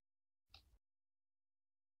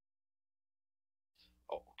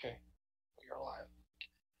Oh, okay. We are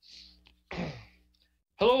live.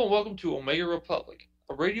 Hello and welcome to Omega Republic,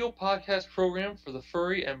 a radio podcast program for the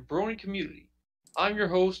furry and brony community. I'm your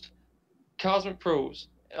host, Cosmic Pros.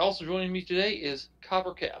 And also joining me today is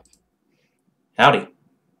Copper Cap. Howdy.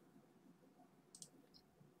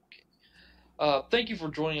 Thank you for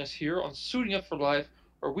joining us here on Suiting Up for Life,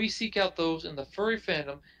 where we seek out those in the furry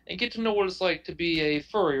fandom and get to know what it's like to be a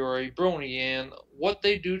furry or a brony and what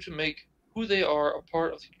they do to make who they are a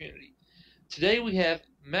part of the community. Today we have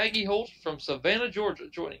Maggie Holt from Savannah, Georgia,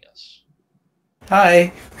 joining us.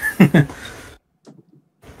 Hi,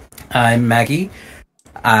 I'm Maggie.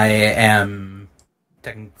 I am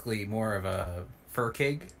technically more of a fur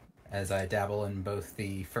kig, as I dabble in both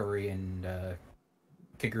the furry and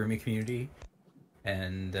kigurumi community.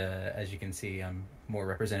 And as you can see, I'm more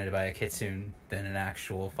represented by a kitsune than an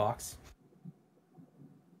actual fox.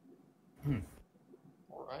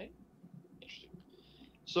 All right. Interesting.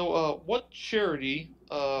 So, what charity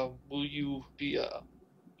will you be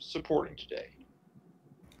supporting today?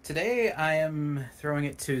 Today, I am throwing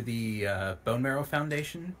it to the Bone Marrow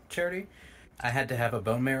Foundation charity. I had to have a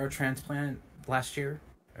bone marrow transplant last year,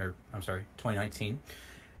 or I'm sorry, 2019,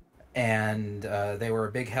 and they were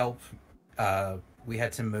a big help. We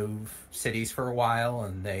had to move cities for a while,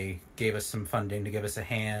 and they gave us some funding to give us a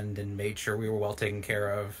hand and made sure we were well taken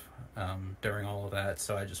care of during all of that.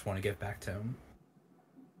 So I just want to give back to them.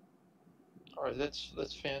 All right, that's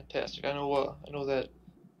fantastic. I know that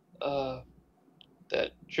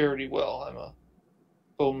that charity well. I'm a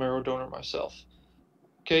bone marrow donor myself.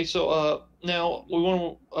 Okay, so now we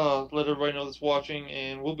want to let everybody know that's watching,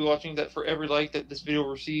 and we'll be watching that for every like that this video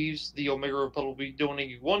receives, the Omega Republic will be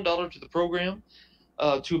donating $1 to the program,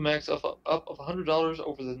 to a max of $100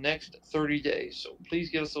 over the next 30 days. So please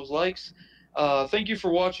give us those likes. Thank you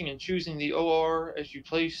for watching and choosing the OR as you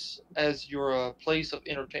place as your place of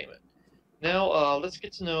entertainment. Now let's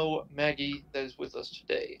get to know Maggie that is with us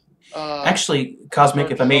today. Actually, Cosmic,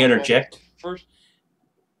 if I may interject. First,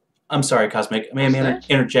 I'm sorry, Cosmic. May I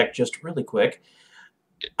interject just really quick?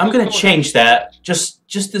 I'm Go going to ahead. change that. Just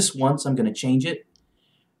this once, I'm going to change it.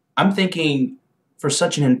 I'm thinking for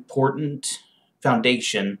such an important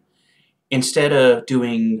foundation, instead of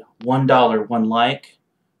doing $1 one like,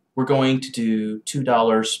 we're going to do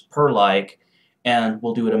 $2 per like, and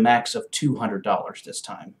we'll do it a max of $200 this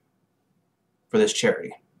time for this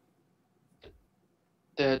charity.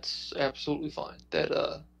 That's absolutely fine.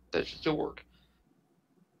 That should still work.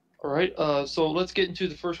 All right. So let's get into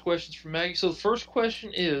the first questions from Maggie. So the first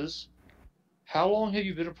question is, how long have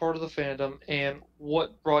you been a part of the fandom, and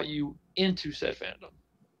what brought you into said fandom?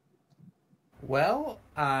 Well,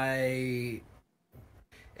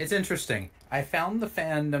 it's interesting. I found the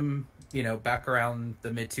fandom, back around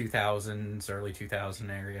the mid 2000s, early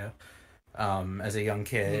 2000 area, as a young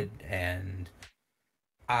kid, and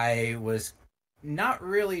I was not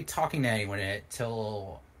really talking to anyone in it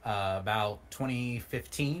till about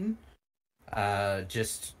 2015.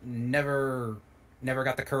 Just never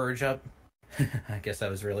got the courage up. I guess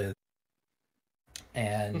that was really.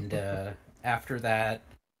 And after that,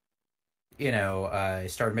 I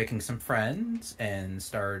started making some friends and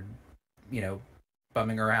started,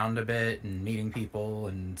 bumming around a bit and meeting people,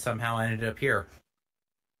 and somehow I ended up here.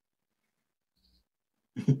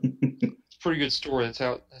 It's a pretty good story. That's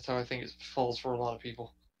how I think it falls for a lot of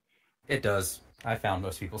people. It does. I found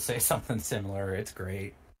most people say something similar. It's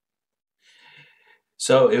great.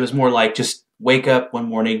 So it was more like just wake up one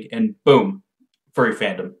morning and boom, furry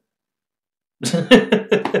fandom.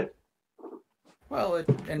 Well, it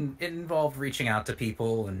involved reaching out to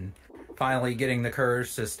people and finally getting the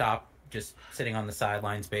courage to stop just sitting on the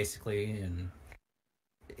sidelines, basically. And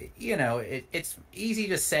it's easy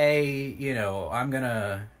to say, I'm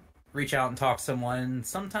gonna reach out and talk to someone.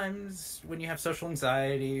 Sometimes when you have social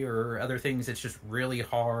anxiety or other things, it's just really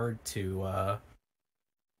hard to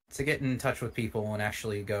get in touch with people and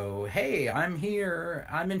actually go, hey, I'm here,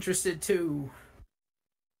 I'm interested too.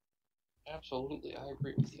 Absolutely, I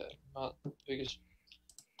agree with that. I'm not the biggest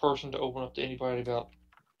person to open up to anybody about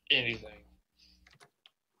anything.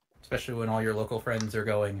 Especially when all your local friends are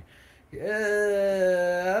going,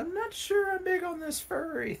 I'm not sure I'm big on this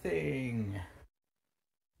furry thing.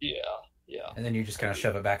 Yeah. And then you just kind of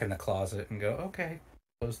shove it back in the closet and go, okay,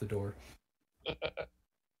 close the door. Yeah.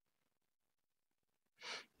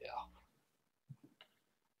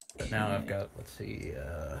 But now I've got, let's see,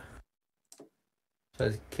 so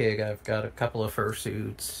as a kid, I've got a couple of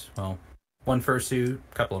fursuits. Well, one fursuit,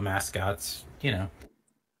 a couple of mascots.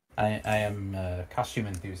 I am a costume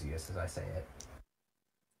enthusiast, as I say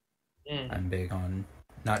it. I'm big on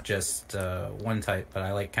not just one type, but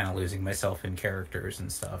I like kind of losing myself in characters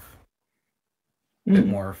and stuff. A bit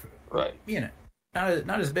more, right?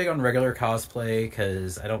 Not as big on regular cosplay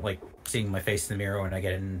because I don't like seeing my face in the mirror when I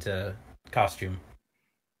get into costume.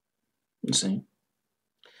 Let's see.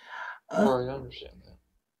 Right, I understand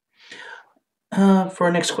that. For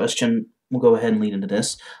our next question, we'll go ahead and lead into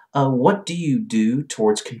this. What do you do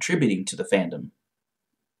towards contributing to the fandom?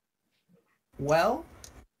 Well,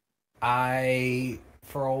 I,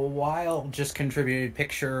 for a while, just contributed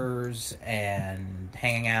pictures and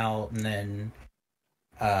hanging out, and then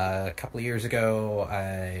a couple of years ago,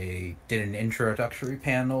 I did an introductory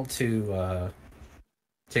panel to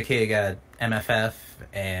Kig at MFF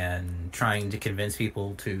and trying to convince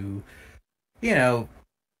people to,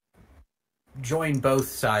 join both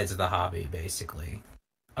sides of the hobby, basically.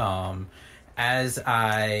 As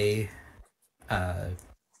I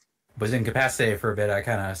was incapacitated for a bit, I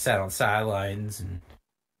kind of sat on sidelines and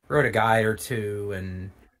wrote a guide or two,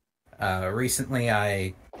 and recently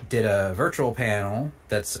I did a virtual panel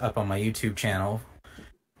that's up on my YouTube channel,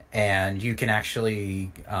 and you can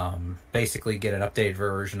actually basically get an updated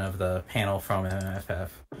version of the panel from MFF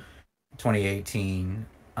 2018.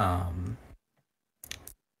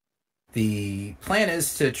 The plan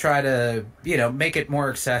is to try to, make it more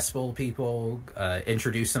accessible to people,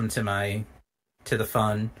 introduce them to the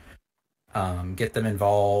fun, get them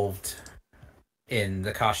involved in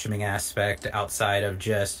the costuming aspect outside of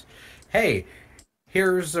just, hey,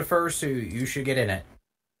 here's a fursuit, you should get in it.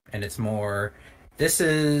 And it's more, this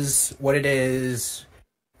is what it is,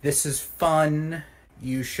 this is fun,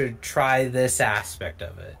 you should try this aspect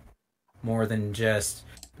of it. More than just,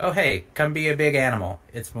 oh, hey, come be a big animal.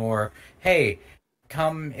 It's more, hey,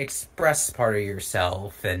 come express part of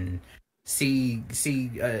yourself and see,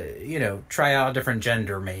 try out a different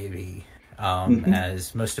gender, maybe,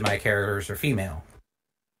 as most of my characters are female.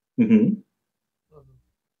 Mm-hmm.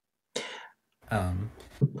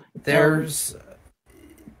 There's,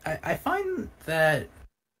 I find that,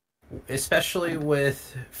 especially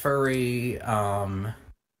with furry,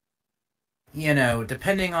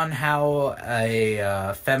 depending on how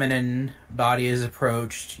a feminine body is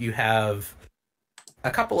approached, you have a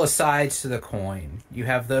couple of sides to the coin. You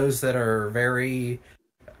have those that are very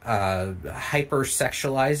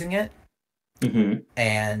hyper-sexualizing it,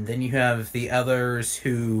 and then you have the others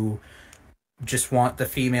who just want the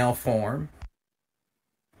female form.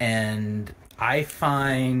 And I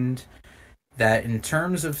find that in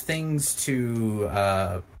terms of things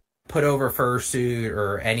to put over fursuit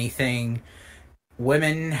or anything,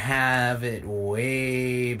 women have it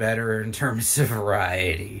way better in terms of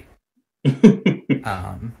variety.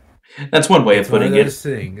 That's one way of putting it.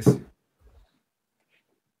 Things.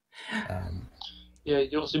 Yeah, you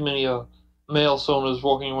don't see many male sonas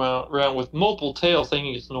walking around with multiple tails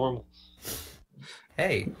thinking it's normal.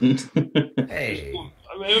 Hey.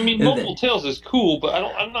 I mean, multiple tails is cool, but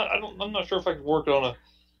I'm not sure if I could work on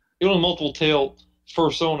the only multiple tail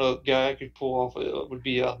fursona guy I could pull off would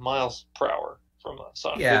be Miles Prower from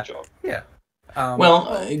Sonic Hedgehog. Yeah.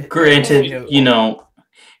 Granted,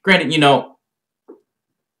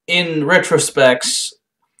 in retrospects,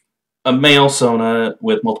 a male sona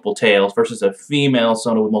with multiple tails versus a female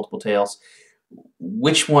sona with multiple tails,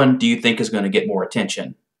 which one do you think is going to get more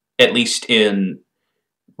attention? At least in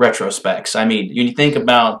retrospects. I mean, when you think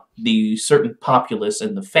about the certain populace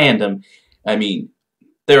in the fandom, I mean,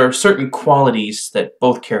 there are certain qualities that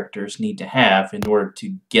both characters need to have in order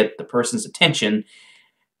to get the person's attention.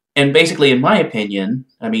 And basically, in my opinion,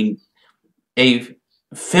 I mean, a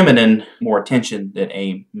feminine more attention than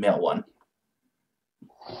a male one.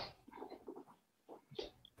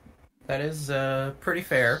 That is pretty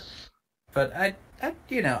fair, but I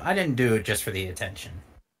didn't do it just for the attention.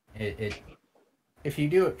 If you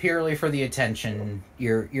do it purely for the attention,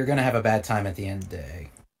 you're gonna have a bad time at the end of the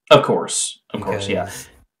day. Of course, yeah.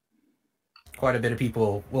 Quite a bit of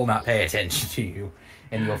people will not pay attention to you,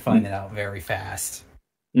 and you'll find it out very fast.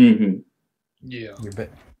 Mm-hmm. Yeah.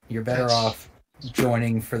 You're better off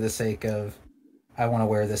joining for the sake of, I want to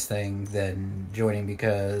wear this thing, than joining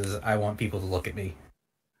because I want people to look at me.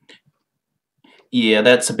 Yeah,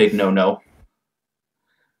 that's a big no-no.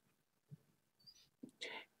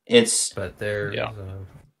 It's a lot of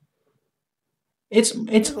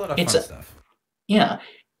fun stuff. Yeah,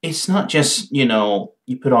 it's not just you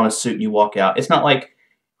put on a suit and you walk out. It's not like,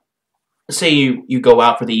 say you go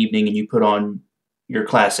out for the evening and you put on your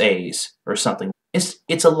Class A's or something.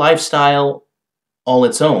 It's a lifestyle all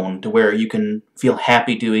its own to where you can feel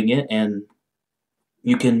happy doing it, and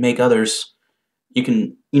you can make others. You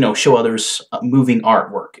can show others moving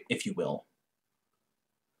artwork, if you will.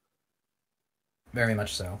 very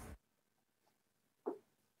much so.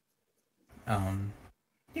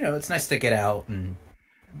 You know, it's nice to get out and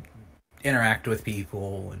interact with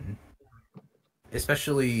people, and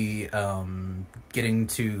especially getting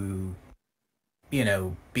to, you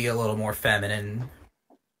know, be a little more feminine.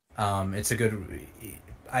 It's a good.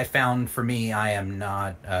 I found for me, I'm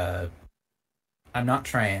not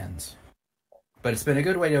trans, but it's been a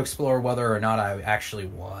good way to explore whether or not I actually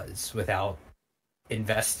was without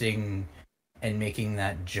investing and making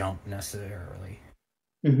that jump necessarily.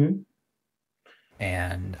 Mm-hmm.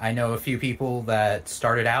 And I know a few people that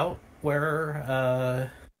started out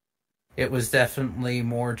where it was definitely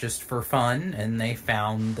more just for fun, and they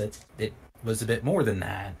found that it was a bit more than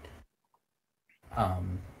that.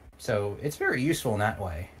 So it's very useful in that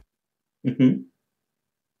way. Mm-hmm.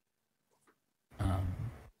 Um,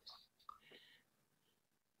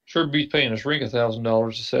 Sure beats paying a shrink $1,000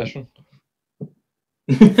 a session.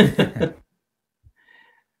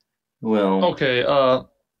 Well, Okay,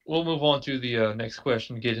 we'll move on to the next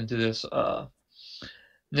question to get into this.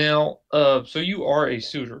 Now, so you are a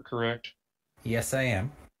suitor, correct? yes, I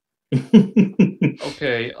am.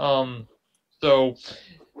 Okay, so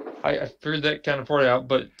I figured that kind of part out,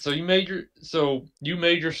 but you made your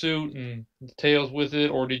suit and the tails with it,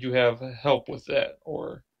 or did you have help with that,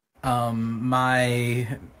 or? My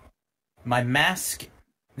mask,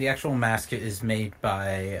 the actual mask, is made by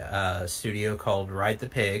a studio called Ride the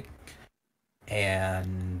Pig,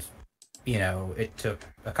 and you know it took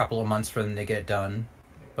a couple of months for them to get it done,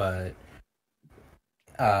 but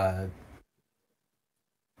uh,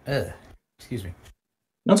 excuse me.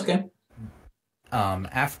 that's okay.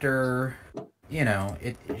 After you know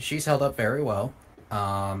she's held up very well.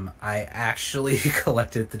 I actually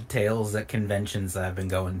collected the tails at conventions that I've been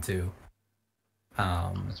going to.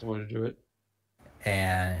 That's the way to do it.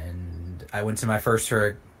 And I went to my first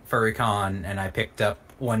furry con, and I picked up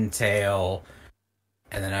one tail,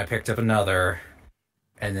 and then I picked up another,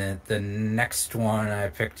 and then the next one I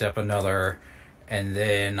picked up another, and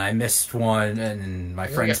then I missed one, and my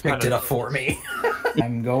friends picked it up for me.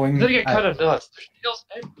 I'm going. They get kind of nuts.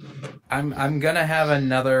 I'm gonna have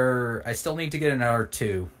another. I still need to get another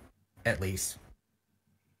 2, at least.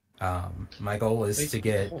 My goal is to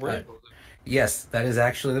get. Yes, that is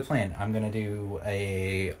actually the plan. I'm gonna do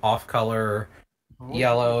a off-color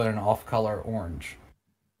yellow and an off-color orange.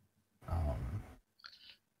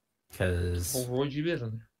 Because what'd you bid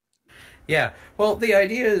on? Yeah, well, the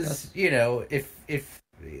idea is, you know, if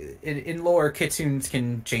in lore, kitsunes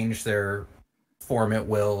can change their form at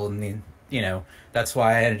will, and you know that's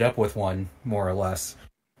why I ended up with one, more or less.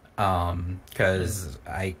 Because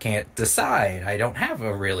I can't decide. I don't have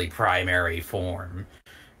a really primary form.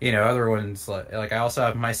 You know, other ones like I also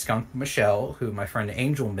have my skunk Michelle, who my friend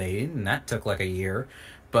Angel made, and that took like a year.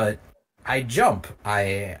 But I jump.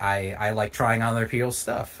 I like trying on other people's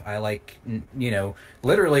stuff. I like, you know,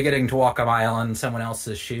 literally getting to walk a mile in someone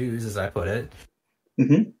else's shoes, as I put it.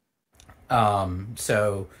 Mm-hmm.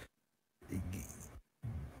 So,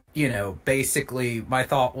 you know, basically my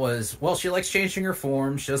thought was, well, she likes changing her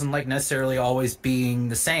form. She doesn't like necessarily always being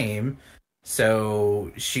the same.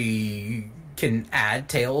 So she can add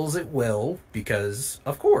tails at will, because,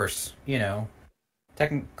 of course, you know,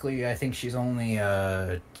 technically I think she's only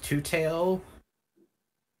a 2-tail.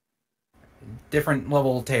 Different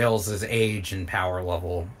level tails is age and power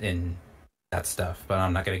level in that stuff, but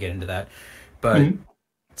I'm not going to get into that. But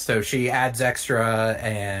so she adds extra,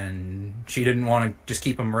 and she didn't want to just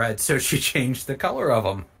keep them red, so she changed the color of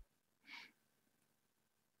them.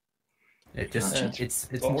 It just it's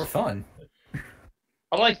awesome. More fun.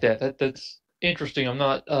 I like that. That's interesting. I'm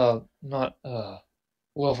not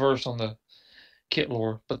well versed on the kit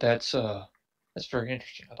lore, but that's very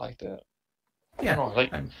interesting. I like that. Yeah,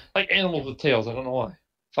 I like animals with tails. I don't know why.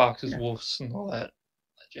 Foxes, wolves, and all that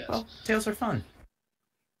jazz. Well, tails are fun.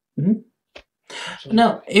 Mm-hmm.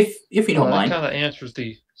 Now, if you don't mind, that kind of answers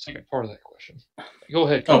the second part of that question. Go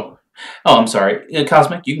ahead. Oh, I'm sorry,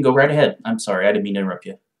 Cosmic. You can go right ahead. I'm sorry, I didn't mean to interrupt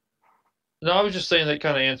you. No, I was just saying that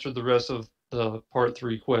kind of answered the rest of the part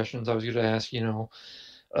 3 questions I was going to ask. You know,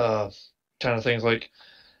 kind of things like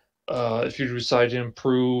if you decide to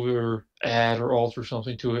improve or add or alter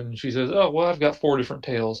something to it, and she says, "Oh, well, I've got 4 different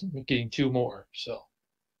tails. I'm getting 2 more." So,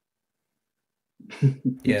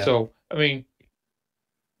 yeah. So I mean,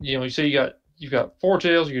 you know, you say you've got 4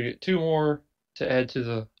 tails, you get 2 more to add to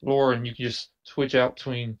the lore, and you can just switch out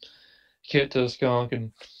between kit to skunk,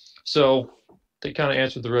 and so they kind of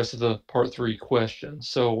answered the rest of the part 3 questions.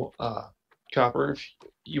 So, Copper, if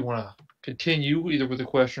you want to continue either with a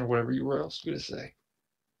question or whatever you were else going to say.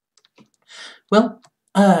 Well,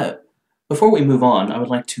 before we move on, I would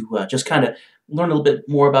like to just kind of learn a little bit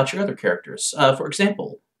more about your other characters. For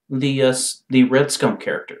example, the Red Skunk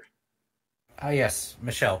character. Ah, yes,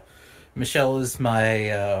 Michelle. Michelle is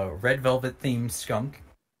my red velvet themed skunk.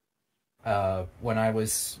 When I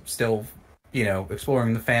was still,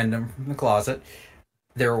 exploring the fandom from the closet,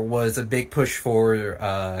 there was a big push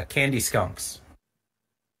for candy skunks.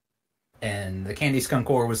 And the Candy Skunk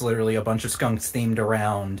War was literally a bunch of skunks themed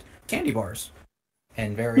around candy bars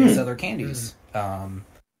and various other candies.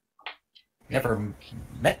 Never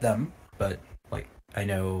met them, but I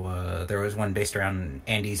know there was one based around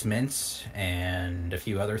Andy's Mints and a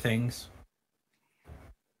few other things.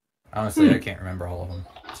 Honestly, I can't remember all of them,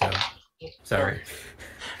 so sorry.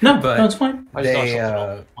 No, but no, it's fine. They,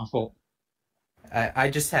 My fault.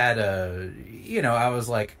 I just had I was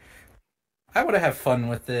like, I want to have fun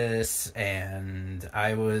with this, and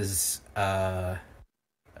I was,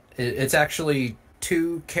 it's actually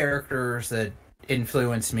two characters that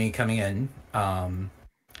influenced me coming in.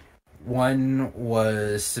 One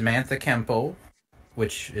was Samantha Kemple,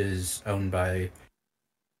 which is owned by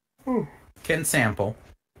Ken Sample,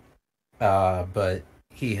 but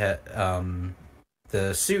he had,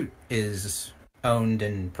 the suit is owned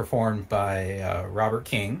and performed by Robert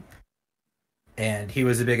King. And he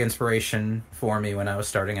was a big inspiration for me when I was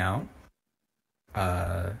starting out.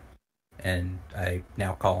 And I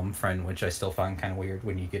now call him friend, which I still find kind of weird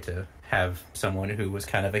when you get to have someone who was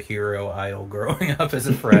kind of a hero idol growing up as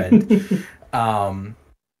a friend.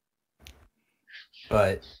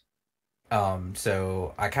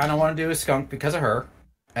 So I kind of want to do a skunk because of her.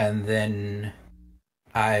 And then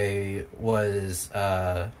I was,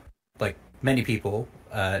 like many people,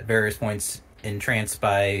 at various points entranced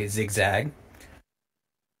by Zigzag.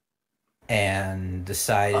 And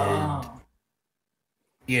decided, I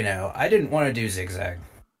didn't want to do Zigzag.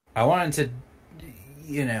 I wanted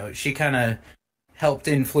to, she kind of helped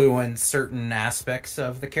influence certain aspects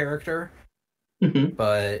of the character,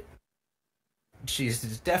 but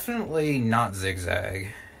she's definitely not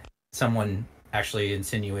Zigzag. Someone actually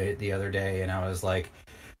insinuated the other day, and I was like,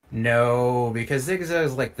 no, because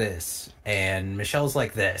Zigzag's like this, and Michelle's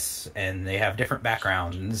like this, and they have different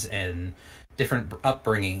backgrounds and different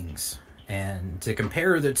upbringings. And to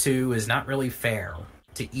compare the two is not really fair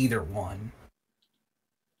to either one.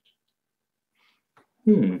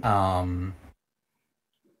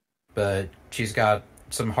 But she's got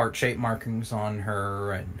some heart-shaped markings on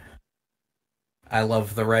her, and I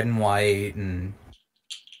love the red and white, and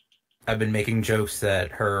I've been making jokes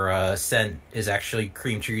that her scent is actually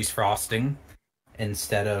cream cheese frosting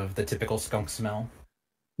instead of the typical skunk smell.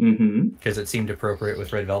 Because it seemed appropriate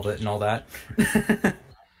with red velvet and all that.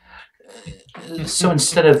 So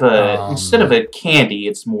instead of a candy,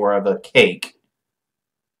 it's more of a cake.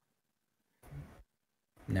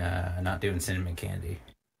 Nah, not doing cinnamon candy.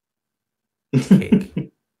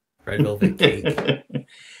 Cake. Red velvet cake.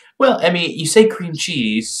 Well, I mean, you say cream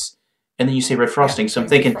cheese, and then you say red frosting, so I'm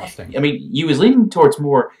thinking, frosting. I mean, you was leaning towards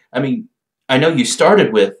more, I mean, I know you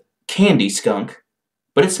started with candy skunk,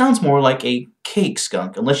 but it sounds more like a cake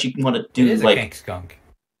skunk, unless you want to do it is a cake skunk.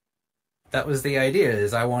 That was the idea,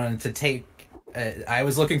 is I wanted to take... I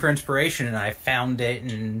was looking for inspiration, and I found it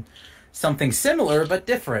in something similar, but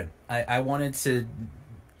different. I wanted to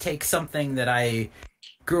take something that I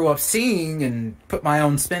grew up seeing and put my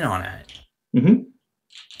own spin on it.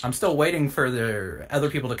 I'm still waiting for the other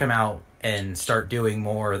people to come out and start doing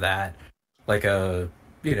more of that. Like,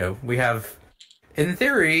 we have... In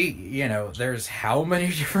theory, there's how many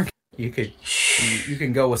different... You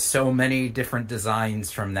can go with so many different designs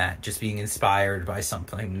from that, just being inspired by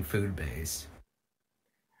something food-based.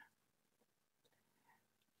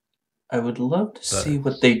 I would love to see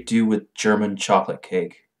what they do with German chocolate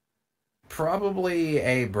cake. Probably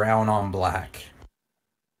a brown on black.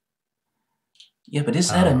 Yeah, but is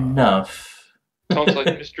that enough? Sounds like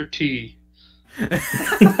Mr. T. I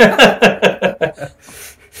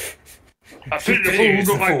fit the food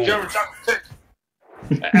look like German chocolate cake.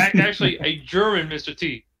 Actually, a German Mr.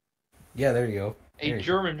 T. Yeah, there you go.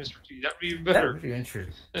 German Mr. T. That would be even better. That would be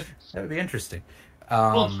interesting. That would be interesting.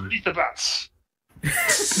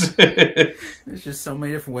 There's just so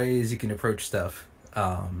many different ways you can approach stuff.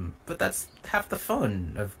 But that's half the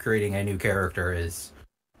fun of creating a new character, is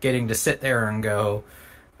getting to sit there and go,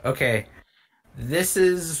 okay, this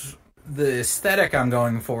is the aesthetic I'm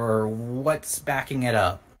going for. What's backing it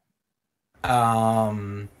up?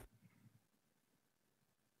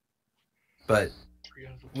 But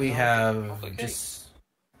we have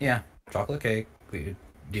chocolate cake. We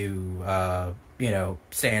do,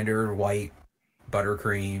 standard white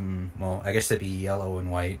buttercream. Well, I guess it'd be yellow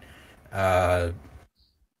and white. I'm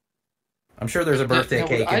sure there's a birthday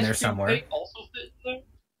cake in there somewhere. Also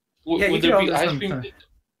Yeah, you would could there be always ice cream?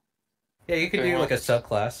 Yeah, you could Okay, do well, like a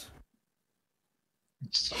subclass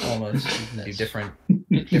almost. You can do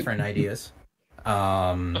different ideas.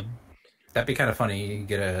 That'd be kind of funny. You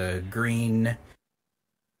get a green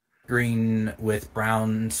with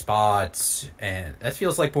brown spots, and that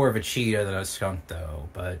feels like more of a cheetah than a skunk, though.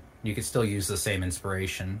 But you could still use the same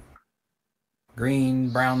inspiration.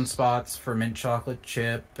 Green, brown spots for mint chocolate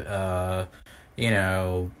chip. You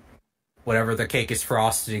know, whatever the cake is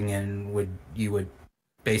frosting in you would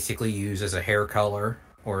basically use as a hair color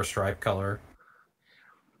or a stripe color.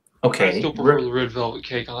 I Okay. still prefer the red velvet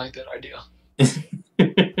cake. I like that idea.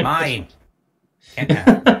 Mine. Can't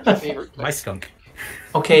have it. My favorite. My skunk.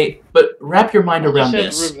 Okay, but wrap your mind I just around had the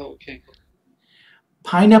this. red velvet cake.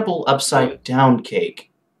 Pineapple upside down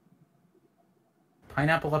cake.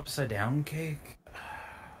 Pineapple upside down cake?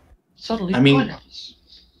 Suddenly, I mean- pineapples.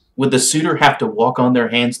 Would the suitor have to walk on their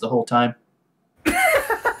hands the whole time?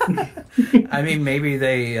 I mean, maybe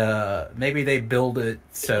they build it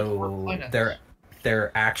so Pineapples.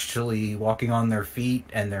 they're actually walking on their feet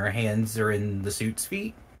and their hands are in the suit's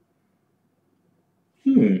feet.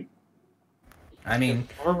 I mean,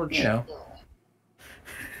 you know.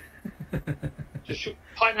 Just shoot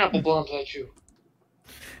pineapple bombs at you.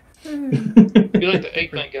 Be like the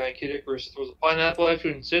eggplant guy in Kid Icarus. Throws a pineapple at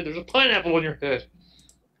you and said, "There's a pineapple on your head."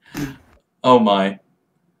 Oh my.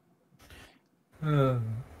 So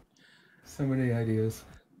many ideas.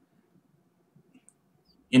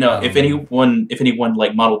 You know, if anyone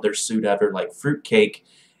like modeled their suit after like fruitcake,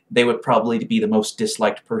 they would probably be the most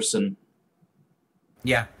disliked person.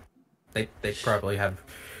 Yeah, they probably have.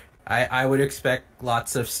 I would expect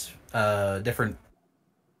lots of different.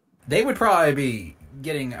 They would probably be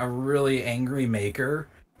getting a really angry maker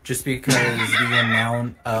just because the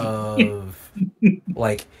amount of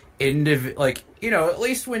like at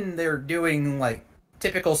least when they're doing like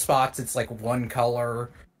typical spots, it's like one color.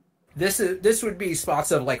 This would be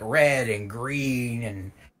spots of like red and green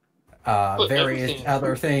and various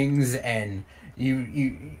other things, and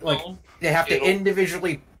you like they have to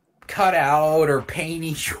individually cut out or paint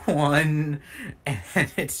each one, and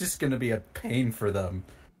it's just going to be a pain for them.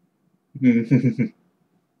 I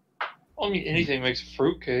mean, anything makes a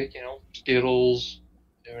fruitcake. Skittles,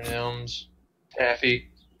 M&Ms, taffy.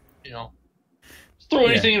 Just throw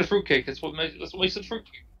anything in a fruitcake. That's what makes it a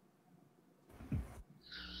fruitcake.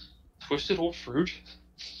 Twisted old fruit.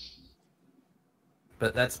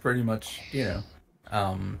 But that's pretty much,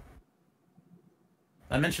 I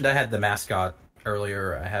mentioned I had the mascot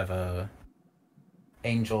earlier. I have a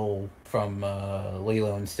Angel from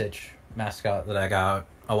Lilo and Stitch mascot that I got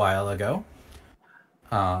a while ago.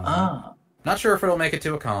 Not sure if it'll make it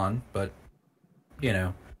to a con, but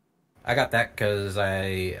I got that because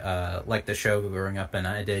I liked the show growing up, and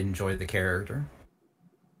I did enjoy the character.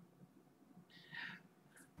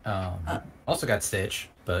 Also got Stitch,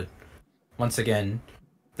 but once again,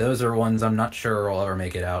 those are ones I'm not sure will ever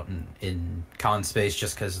make it out in con space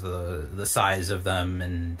just because of the size of them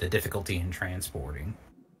and the difficulty in transporting.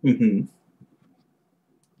 Mm-hmm.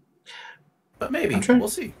 But maybe we'll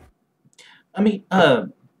see. I mean, I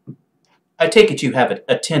take it you have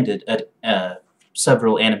attended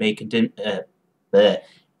several anime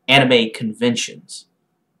conventions.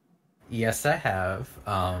 Yes, I have.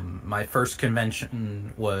 My first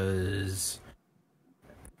convention was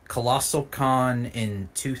Colossal Con in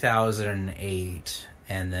 2008,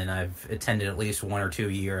 and then I've attended at least one or two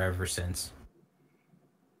a year ever since.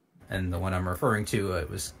 And the one I'm referring to, it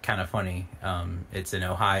was kind of funny. It's in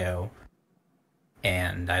Ohio,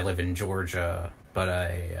 and I live in Georgia, but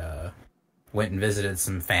I went and visited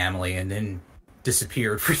some family and then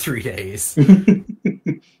disappeared for 3 days.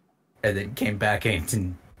 And then came back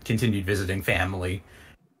and continued visiting family.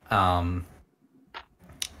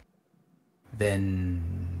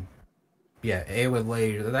 Then, a week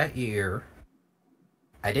later that year,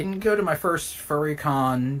 I didn't go to my first furry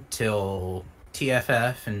con till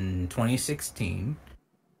TFF in 2016.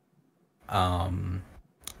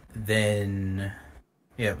 Then,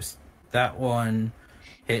 it was that one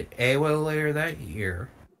hit a week later that year.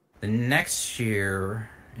 The next year,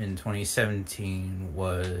 in 2017,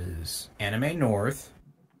 was Anime North,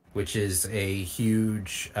 which is a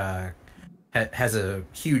huge has a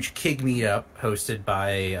huge Kig meetup hosted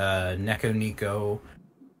by Neko Nico,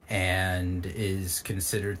 and is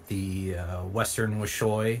considered the Western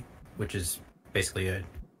Wishoi, which is basically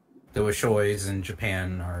the Wishois in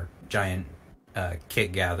Japan are giant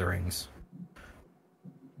Kig gatherings.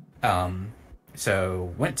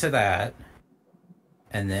 So went to that,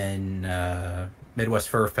 and then Midwest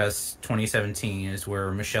Fur Fest 2017 is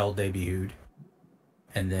where Michelle debuted.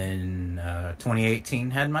 And then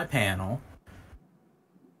 2018 had my panel.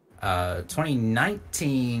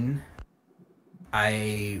 2019,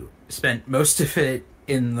 I spent most of it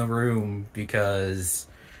in the room because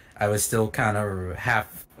I was still kind of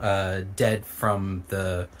half dead from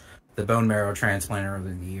the bone marrow transplant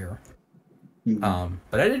earlier in the year. Mm-hmm.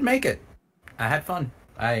 But I did make it. I had fun.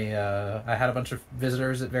 I had a bunch of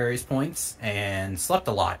visitors at various points and slept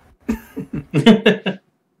a lot.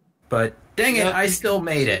 But dang it, I still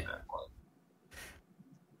made it.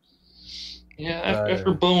 Yeah,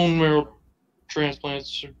 after bone marrow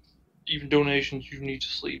transplants, or even donations, you need to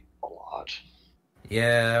sleep a lot.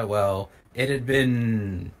 Yeah, well, it had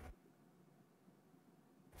been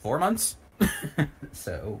 4 months,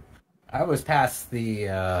 so I was past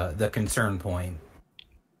the concern point.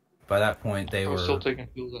 By that point, they were still taking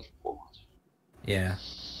pills after 4 months. Yeah,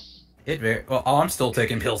 I'm still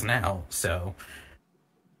taking pills now, so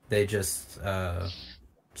they just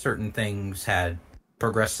certain things had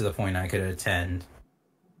progressed to the point I could attend.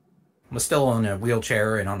 I was still in a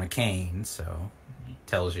wheelchair and on a cane, so it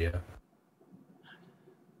tells you.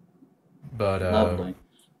 But Lovely.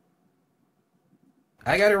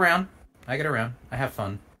 I get around. I have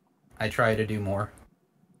fun. I try to do more.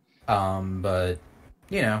 But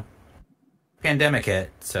you know, pandemic hit,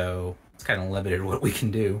 so it's kind of limited what we can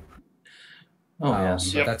do. Oh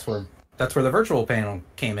yes. But that's where the virtual panel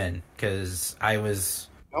came in, because I was.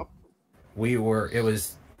 Yep. It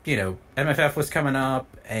was, MFF was coming up,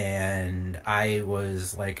 and I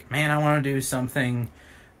was like, man, I want to do something,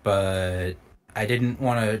 but I didn't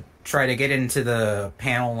want to try to get into the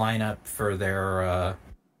panel lineup for their,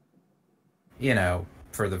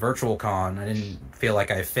 for the virtual con. I didn't feel like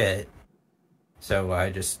I fit. So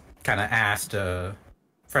I just kind of asked a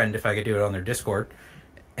friend if I could do it on their Discord,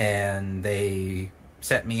 and they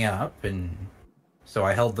set me up, and so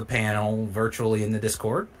I held the panel virtually in the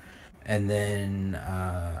Discord. And then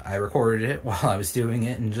I recorded it while I was doing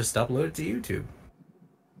it and just uploaded it to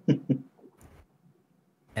YouTube.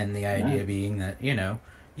 And the idea being that,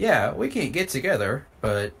 we can't get together,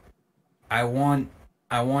 but I want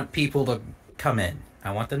people to come in.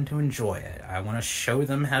 I want them to enjoy it. I want to show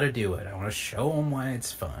them how to do it. I want to show them why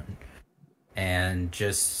it's fun. And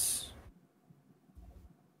just,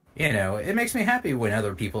 it makes me happy when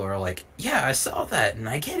other people are like, yeah, I saw that and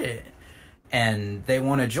I get it. And they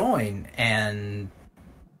want to join, and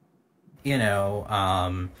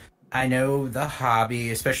I know the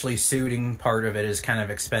hobby, especially suiting part of it, is kind of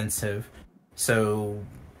expensive. So,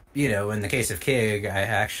 in the case of Kig, I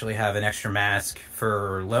actually have an extra mask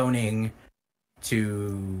for loaning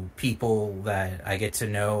to people that I get to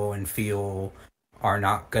know and feel are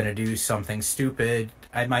not going to do something stupid.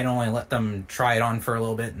 I might only let them try it on for a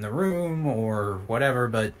little bit in the room or whatever,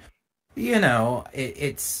 but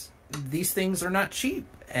it's these things are not cheap,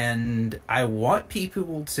 and I want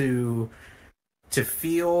people to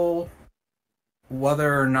feel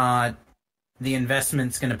whether or not the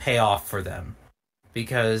investment's going to pay off for them.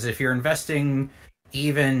 Because if you're investing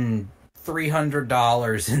even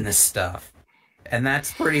 $300 in this stuff, and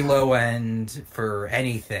that's pretty low end for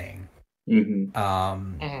anything, I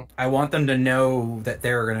want them to know that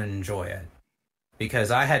they're going to enjoy it.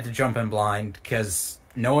 Because I had to jump in blind because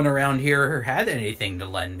no one around here had anything to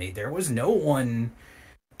lend me. There was no one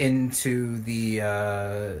into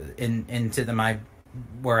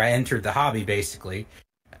where I entered the hobby, basically.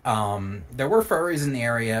 There were furries in the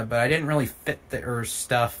area, but I didn't really fit their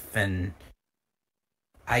stuff, and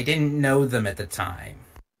I didn't know them at the time.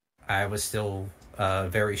 I was still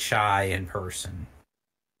very shy in person.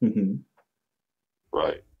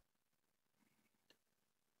 Right.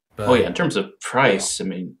 But, in terms of price,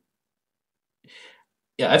 in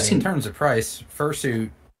terms of price,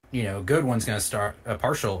 Fursuit, good one's going to start a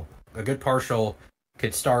good partial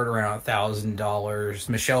could start around $1,000.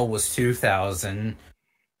 Michelle was $2,000.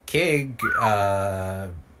 Kig,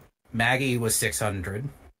 Maggie was $600.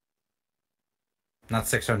 Not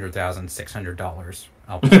 $600,000, $600.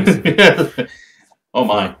 I'll be specific. Oh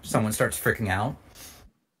my! Someone starts freaking out.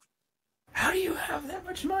 How do you have that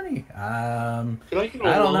much money? I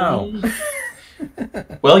don't know.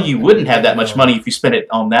 Well, you wouldn't have that much money if you spent it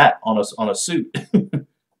on a suit.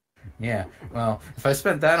 Yeah, well, if I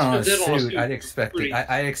spent that on a suit, I'd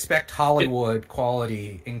expect Hollywood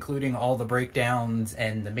quality, including all the breakdowns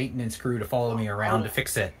and the maintenance crew to follow me around to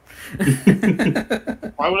fix it.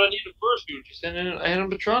 Why would I need a fursuit? Just send in an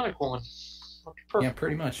animatronic one. Yeah,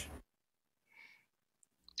 pretty much.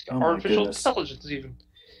 Artificial intelligence, even.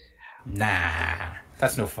 Nah,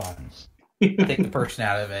 that's no fun. Take the person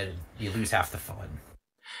out of it, you lose half the fun.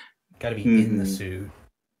 Got to be in the suit.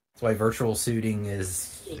 That's why virtual suiting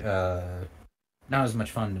is not as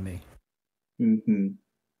much fun to me. Hmm.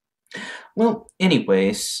 Well,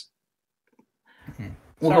 anyways,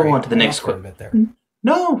 we'll go Sorry, on to the went next off for a question. bit there.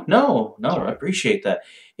 No, That's all I right. appreciate that.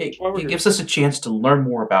 That's why we're It here. gives us a chance to learn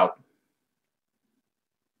more about.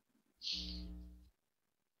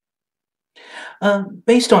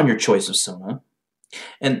 Based on your choice of Sona,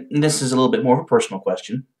 and this is a little bit more of a personal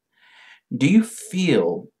question, do you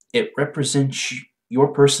feel it represents your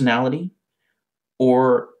personality,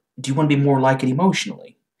 or do you want to be more like it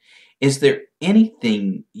emotionally? Is there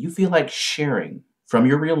anything you feel like sharing from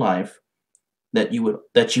your real life that you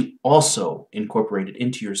also incorporated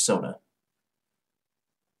into your Sona?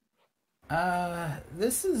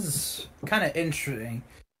 This is kind of interesting.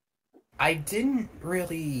 I didn't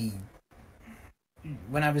really,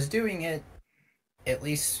 when I was doing it, at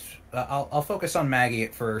least, I'll focus on Maggie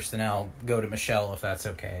at first, and I'll go to Michelle if that's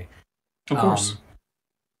okay. Of Um, course.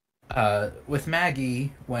 with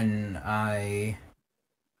Maggie, when I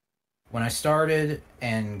started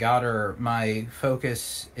and got her, my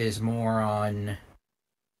focus is more on,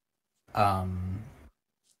 um,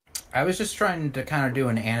 I was just trying to kind of do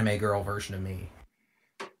an anime girl version of me.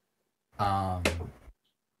 Um,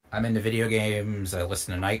 I'm into video games. I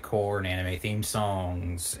listen to Nightcore and anime theme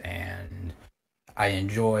songs, and I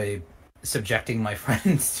enjoy subjecting my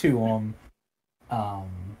friends to them.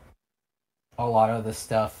 Um, a lot of the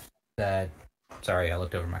stuff that, sorry, I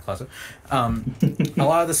looked over my closet. A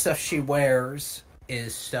lot of the stuff she wears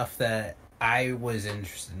is stuff that I was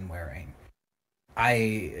interested in wearing.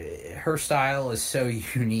 Her style is so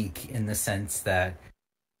unique in the sense that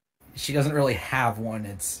she doesn't really have one.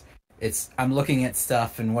 It's I'm looking at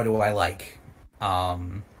stuff and what do I like,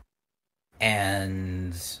 um,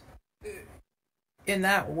 and in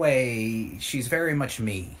that way, she's very much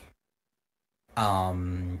me.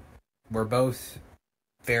 Um, we're both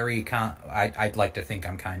very I'd like to think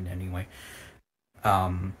I'm kind anyway.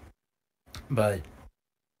 Um, but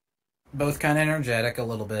both kind of energetic a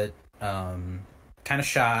little bit. Kind of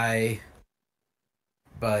shy,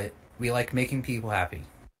 but we like making people happy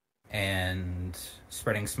and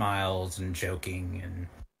spreading smiles and joking and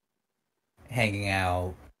hanging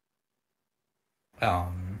out.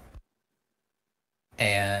 Um,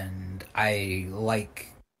 and I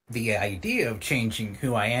like the idea of changing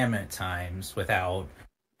who I am at times without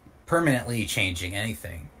permanently changing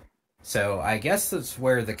anything. So I guess that's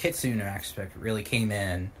where the kitsune aspect really came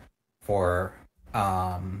in for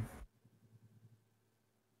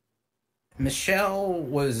Michelle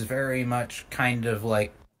was very much kind of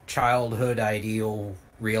like childhood ideal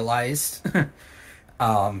realized.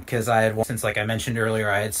 Because I had since like I mentioned earlier,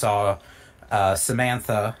 I had saw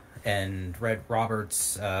Samantha and read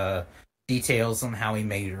Robert's details on how he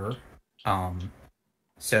made her. Um,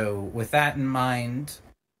 so with that in mind,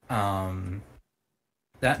 um,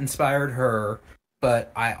 that inspired her.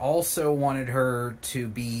 But I also wanted her to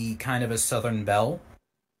be kind of a Southern belle,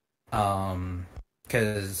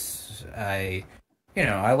 because I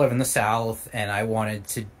live in the South, and I wanted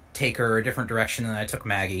to take her a different direction than I took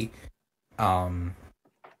Maggie. Um,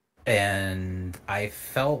 and I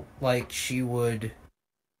felt like she would.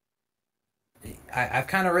 I've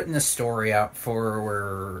kind of written this story out for her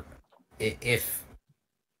where if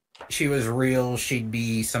she was real, she'd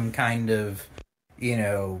be some kind of, you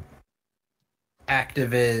know,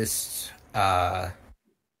 activist.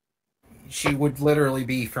 She would literally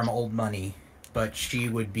be from old money, but she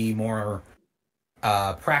would be more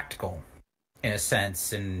practical in a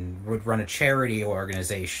sense and would run a charity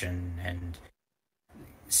organization and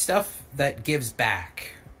stuff that gives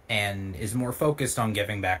back and is more focused on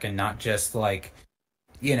giving back and not just like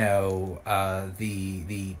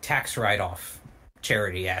the tax write-off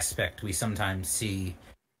charity aspect we sometimes see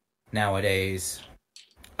nowadays.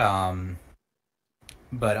 um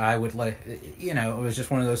but I would like, it was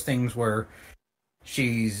just one of those things where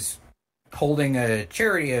she's holding a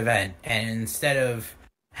charity event, and instead of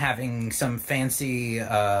having some fancy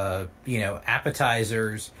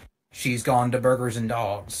appetizers, she's gone to burgers and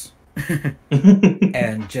dogs.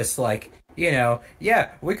 And just like, yeah,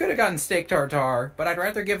 we could have gotten steak tartare, but I'd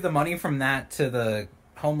rather give the money from that to the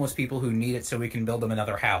homeless people who need it so we can build them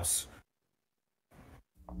another house.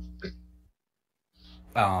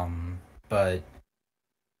 But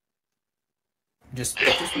just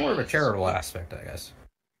more of a charitable aspect, I guess.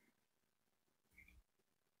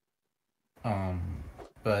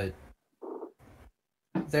 But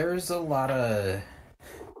there's a lot of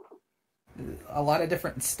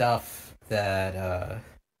different stuff that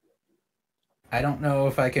I don't know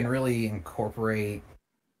if I can really incorporate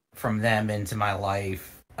from them into my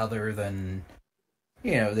life, other than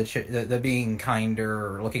the being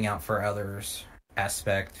kinder or looking out for others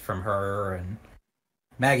aspect from her, and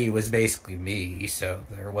Maggie was basically me, so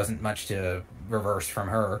there wasn't much to reverse from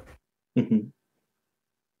her. Mhm.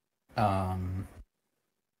 Um,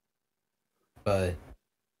 but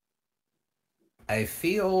I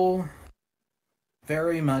feel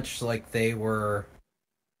very much like they were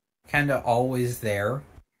kind of always there.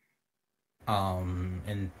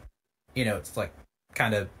 And it's like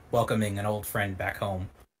kind of welcoming an old friend back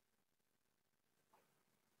home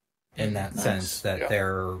in that sense Nice. that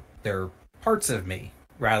Yeah. they're parts of me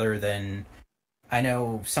rather than I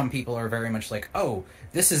know some people are very much like, oh,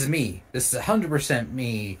 this is me. This is 100%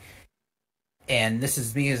 me. And this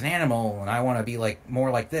is me as an animal. And I want to be like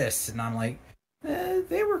more like this. And I'm like,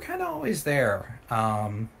 they were kind of always there.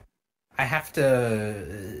 I have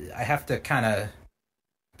to kind of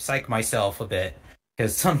psych myself a bit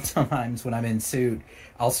because sometimes when I'm in suit,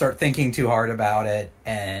 I'll start thinking too hard about it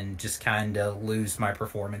and just kind of lose my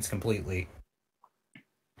performance completely.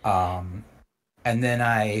 And then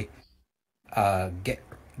I get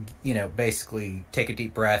basically take a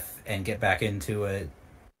deep breath and get back into it.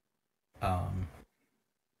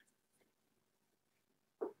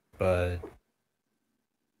 But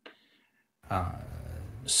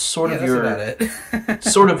Sort yeah, of that's your about it.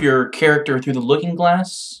 sort of your character through the looking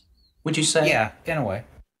glass, would you say? Yeah, in a way.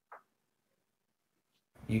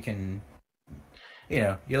 You can,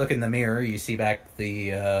 you look in the mirror, you see back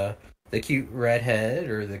the cute redhead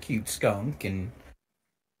or the cute skunk, and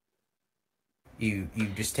you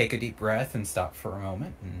just take a deep breath and stop for a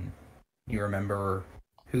moment, and you remember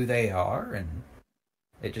who they are, and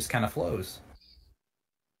it just kind of flows.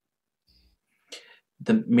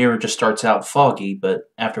 The mirror just starts out foggy, but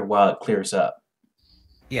after a while it clears up.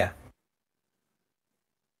 Yeah.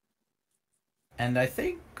 And I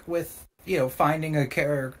think with, finding a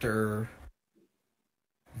character,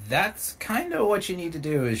 that's kind of what you need to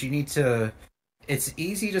do is you need to it's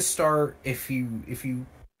easy to start if you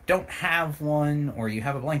don't have one or you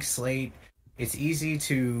have a blank slate. It's easy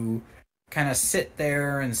to kind of sit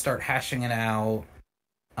there and start hashing it out.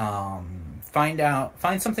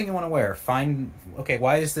 Find something you want to wear. Okay,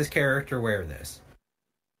 why does this character wear this?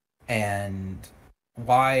 And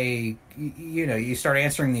why you start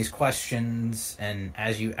answering these questions, and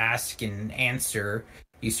as you ask and answer,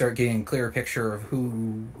 you start getting a clearer picture of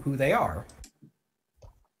who they are.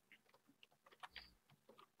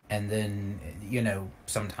 And then,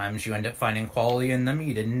 sometimes you end up finding quality in them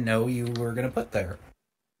you didn't know you were going to put there.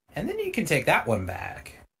 And then you can take that one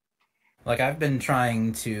back. Like, I've been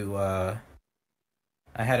trying to,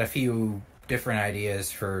 I had a few different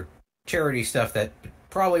ideas for charity stuff that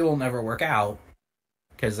probably will never work out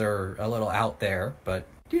because they're a little out there, but,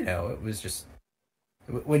 it was just,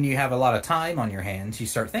 when you have a lot of time on your hands, you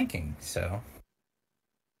start thinking, so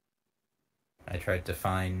I tried to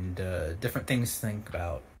find different things to think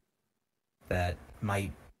about that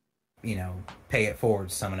might, pay it forward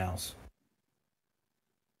to someone else.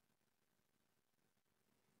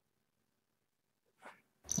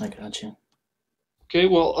 I gotcha. Okay,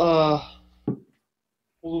 well, we'll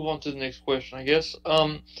move on to the next question, I guess.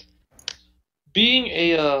 Being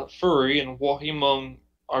a furry and walking among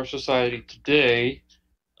our society today,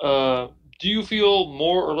 do you feel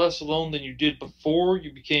more or less alone than you did before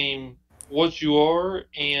you became what you are?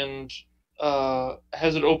 And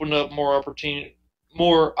has it opened up more opportunities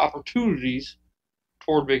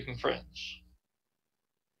toward making friends?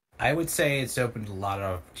 I would say it's opened a lot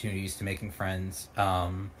of opportunities to making friends.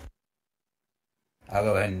 I'll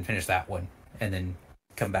go ahead and finish that one and then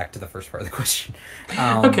come back to the first part of the question.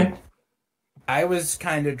 Okay. I was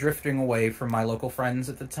kind of drifting away from my local friends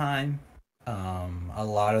at the time. A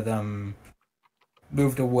lot of them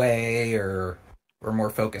moved away or were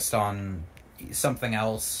more focused on something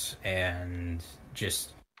else, and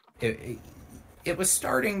just it was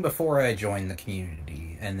starting before I joined the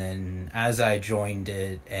community, and then as I joined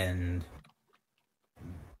it, and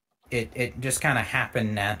it just kind of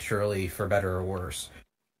happened naturally, for better or worse.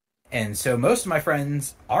 And so most of my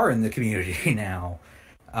friends are in the community now.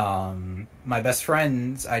 My best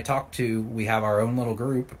friends I talk to, we have our own little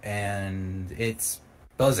group, and it's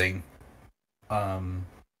buzzing.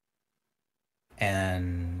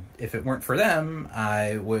 And if it weren't for them,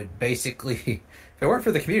 I would basically, if it weren't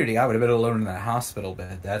for the community, I would have been alone in that hospital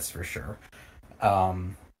bed, that's for sure.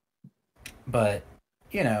 But,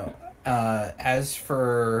 as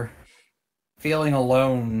for feeling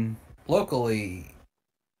alone locally,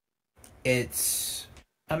 it's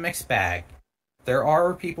a mixed bag. There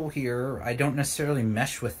are people here, I don't necessarily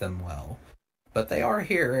mesh with them well, but they are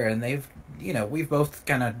here, and we've both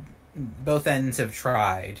both ends have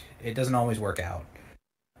tried. It doesn't always work out.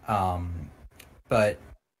 But,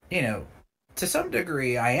 to some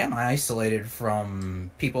degree, I am isolated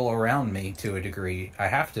from people around me to a degree. I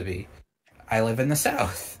have to be. I live in the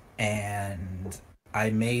South, and I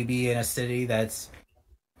may be in a city that's,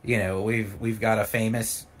 we've got a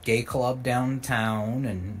famous gay club downtown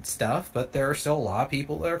and stuff, but there are still a lot of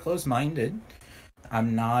people that are closed-minded.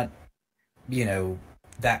 I'm not, you know,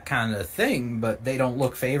 that kind of thing, but they don't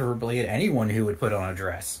look favorably at anyone who would put on a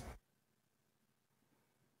dress.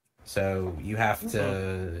 So you have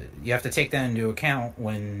to take that into account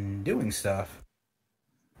when doing stuff.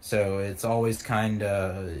 So it's always kind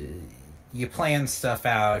of, you plan stuff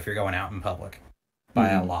out if you're going out in public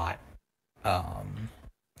by a lot,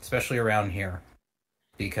 especially around here,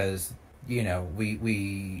 because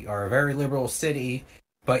we are a very liberal city,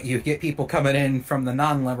 but you get people coming in from the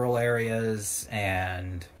non-liberal areas,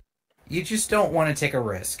 and you just don't want to take a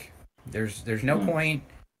risk. There's no point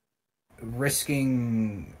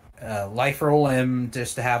risking life or limb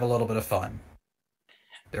just to have a little bit of fun.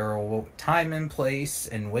 There are time and place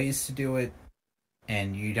and ways to do it,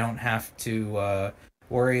 and you don't have to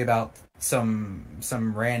worry about some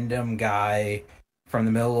random guy from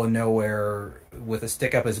the middle of nowhere with a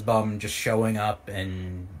stick up his bum just showing up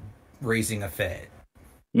and raising a fit.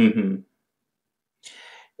 Mm-hmm.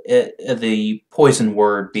 The poison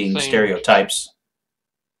word being Same. stereotypes.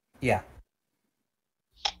 Yeah.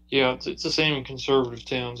 Yeah, it's the same in conservative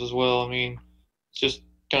towns as well. I mean, it's just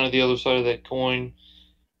kind of the other side of that coin.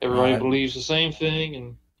 Everybody believes the same thing,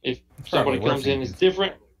 and if somebody comes in that's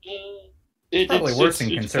different, it's probably worse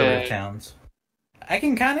in it's conservative bad. towns. I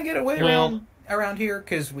can kind of get away around here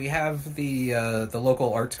because we have the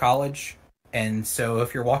local arts college, and so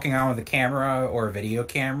if you're walking around with a camera or a video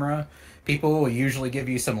camera, people will usually give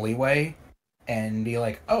you some leeway and be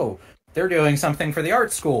like, "Oh, they're doing something for the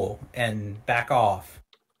art school," and back off.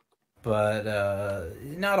 But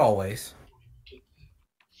not always.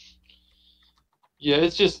 Yeah,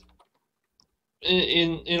 it's just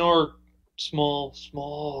in our small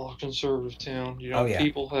conservative town,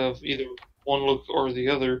 people have either one look or the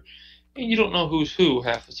other, and you don't know who's who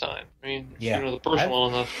half the time. I mean, if you know the person well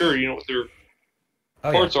enough, sure, you know what their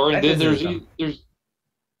parts are, and then there's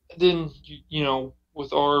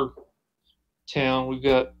with our town, we've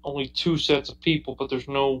got only two sets of people, but there's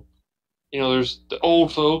no, there's the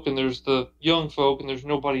old folk and there's the young folk, and there's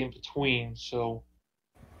nobody in between. So,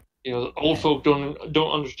 the old folk don't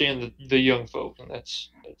understand the young folk, and that's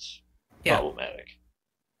problematic.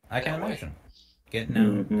 I can imagine getting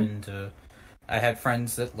out into. I had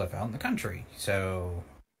friends that live out in the country, so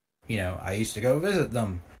I used to go visit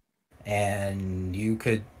them, and you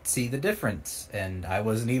could see the difference. And I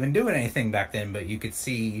wasn't even doing anything back then, but you could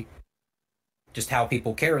see just how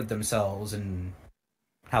people carried themselves and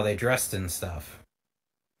how they dressed and stuff.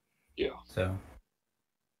 Yeah. So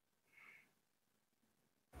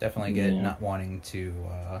definitely get not wanting to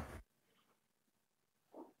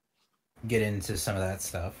get into some of that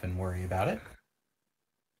stuff and worry about it.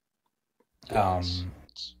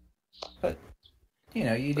 But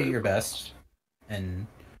you do your best, and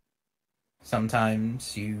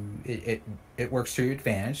sometimes it works to your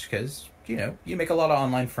advantage because you make a lot of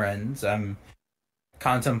online friends. I'm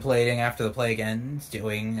contemplating after the plague ends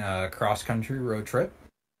doing a cross-country road trip.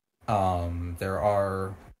 There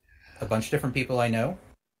are a bunch of different people I know,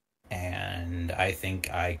 and I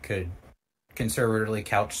think I could conservatively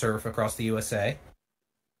couch surf across the USA.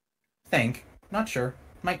 Not sure.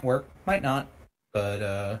 Might work, might not,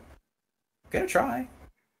 but gonna try.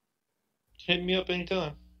 Hit me up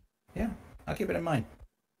anytime. Yeah, I'll keep it in mind.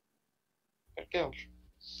 Couch.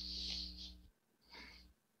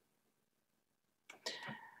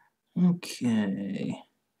 Okay.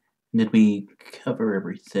 Did we cover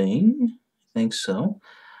everything? I think so.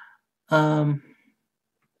 And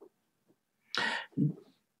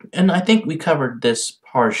I think we covered this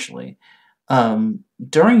partially.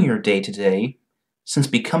 During your day-to-day, since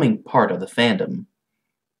becoming part of the fandom,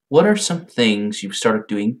 what are some things you've started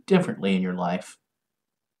doing differently in your life?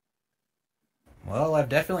 Well, I've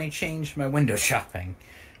definitely changed my window shopping.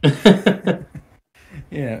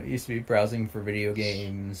 Used to be browsing for video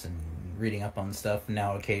games and reading up on stuff.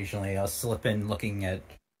 Now occasionally I'll slip in looking at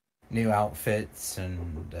new outfits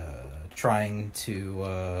and trying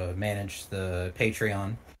to manage the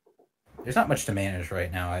Patreon. There's not much to manage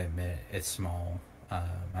right now, I admit. It's small.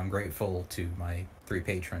 I'm grateful to my 3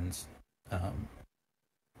 patrons.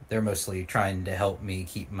 They're mostly trying to help me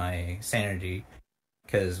keep my sanity,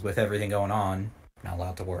 because with everything going on, I'm not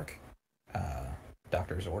allowed to work.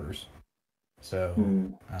 Doctor's orders. So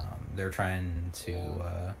they're trying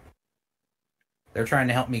to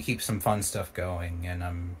help me keep some fun stuff going, and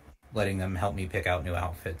I'm letting them help me pick out new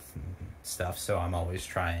outfits and stuff. So I'm always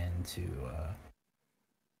trying to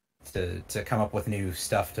come up with new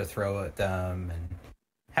stuff to throw at them. And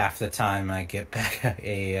half the time I get back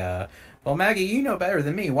well, Maggie, you know better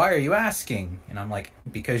than me. Why are you asking? And I'm like,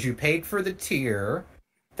 because you paid for the tier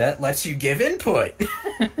that lets you give input.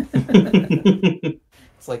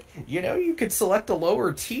 It's like, you could select a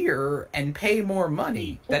lower tier and pay more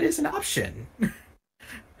money. That is an option.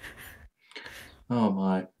 Oh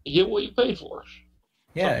my! You get what you pay for.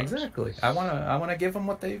 Yeah, exactly. I wanna give them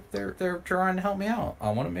what they're trying to help me out.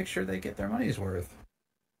 I want to make sure they get their money's worth.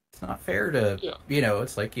 It's not fair to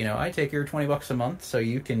it's like, I take your $20 a month so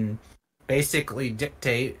you can basically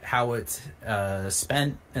dictate how it's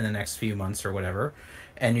spent in the next few months or whatever,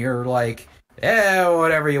 and you're like,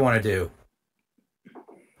 whatever you want to do.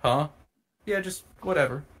 Huh? Yeah, just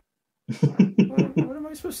whatever. what am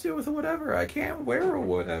I supposed to do with a whatever? I can't wear a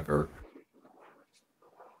whatever.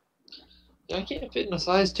 I can't fit in a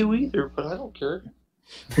size 2 either, but I don't care.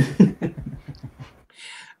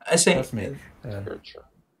 I say, trust me.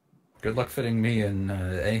 Good luck fitting me in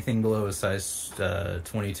anything below a size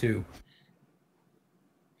 22.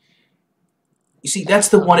 You see, that's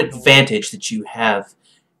the one advantage that you have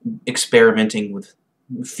experimenting with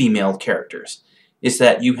female characters, is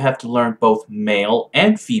that you have to learn both male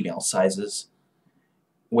and female sizes,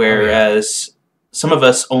 whereas some of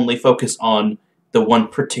us only focus on the one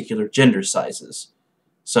particular gender sizes.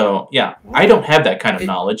 So, yeah, I don't have that kind of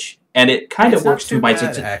knowledge, and it kind of works through my...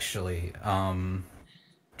 Actually,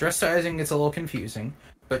 dress sizing is a little confusing,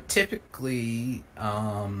 but typically,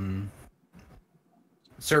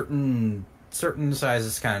 certain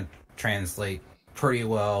sizes kind of translate pretty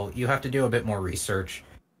well. You have to do a bit more research,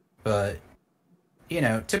 but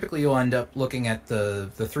typically you'll end up looking at the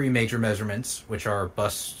three major measurements, which are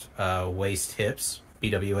bust, waist, hips,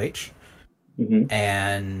 BWH,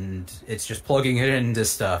 and it's just plugging it into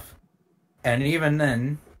stuff. And even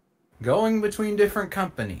then, going between different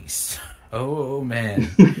companies. Oh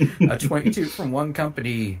man, a 22 from one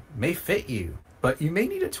company may fit you, but you may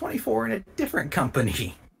need a 24 in a different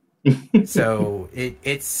company. So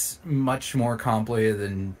it's much more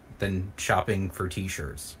complicated than shopping for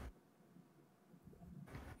t-shirts.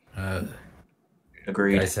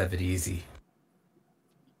 Agreed. Guys have it easy.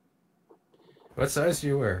 What size do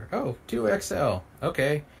you wear? Oh, 2XL.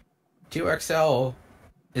 Okay. 2XL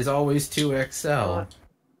is always 2XL.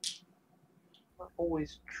 Not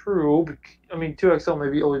always true. I mean, 2XL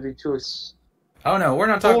maybe always be 2X. Oh no, we're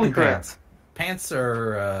not talking pants. Pants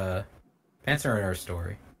are another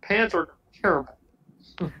story. Pants are terrible.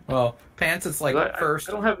 Well, pants, it's like first.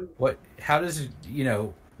 I don't have. What? How does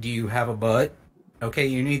do you have a butt? Okay,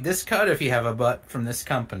 you need this cut if you have a butt from this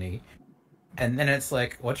company, and then it's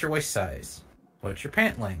like, what's your waist size? What's your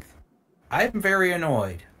pant length? I'm very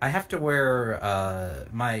annoyed. I have to wear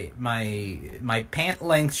my pant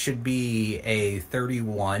length should be a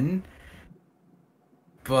 31,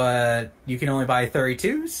 but you can only buy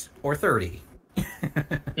 32s or 30.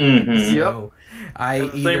 So I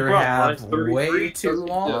either have way too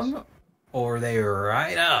long or they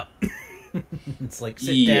right up. It's like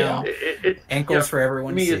sit down, ankles for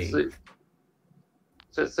everyone to see.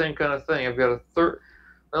 It's that same kind of thing. I've got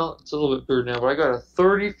well, it's a little bit bigger now, but I got a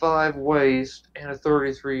 35 waist and a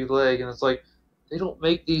 33 leg, and it's like they don't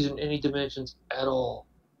make these in any dimensions at all.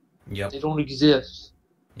 Yep. They don't exist.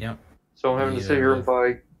 Yep. So I'm having to sit here and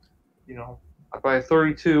buy, I buy a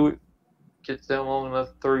 32, gets down long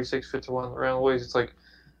enough, 36 fits around the waist. It's like,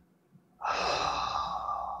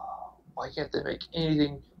 why can't they make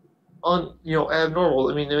anything abnormal?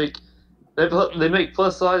 I mean, they make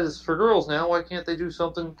plus sizes for girls now. Why can't they do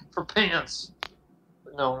something for pants?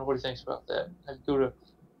 But no, nobody thinks about that. I go to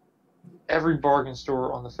every bargain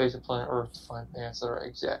store on the face of planet Earth to find pants that are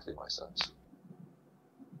exactly my size.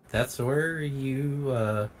 That's where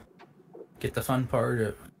you get the fun part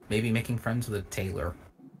of maybe making friends with a tailor.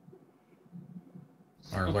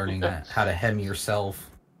 Or learning how to hem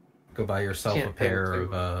yourself. Go buy yourself a pair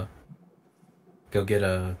of go get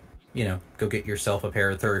yourself a pair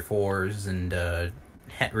of 34s and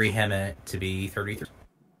rehem it to be 33.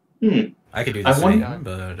 I could do the same,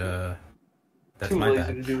 but that's my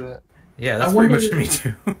bad. To do that. Yeah, that's pretty much me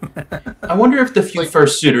too. I wonder if the few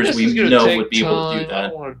fursuiters we know would be able to do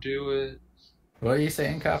that. I want to do it. What are you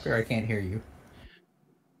saying, Copper? I can't hear you.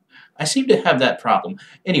 I seem to have that problem.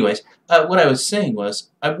 Anyways, what I was saying was,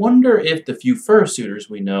 I wonder if the few fursuiters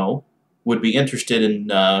we know would be interested in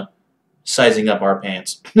sizing up our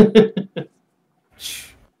pants. The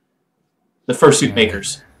fursuit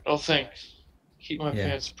makers. Oh, thanks. Keep my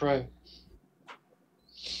pants private.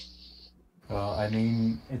 Well, I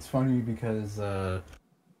mean, it's funny because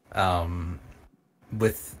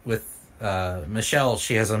With Michelle,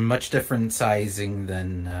 she has a much different sizing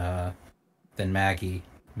than Maggie.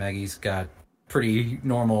 Maggie's got pretty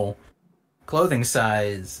normal clothing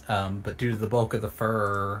size, but due to the bulk of the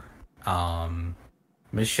fur,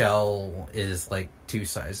 Michelle is like 2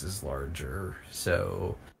 sizes larger.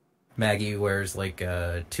 So Maggie wears like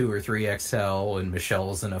a 2 or 3XL, and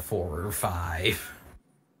Michelle's in a 4 or 5.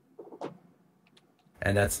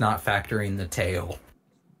 And that's not factoring the tail.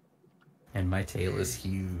 And my tail is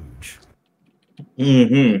huge.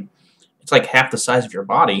 Mm-hmm. It's like half the size of your You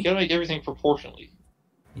body. gotta make everything proportionally.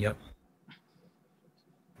 Yep.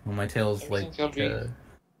 Well, my tail's Everything's like gotta be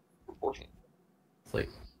proportional. it's like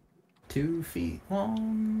 2 feet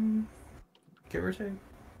long, give or take.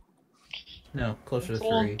 No, closer It's to a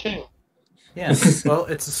long 3. tail. Yeah. Well,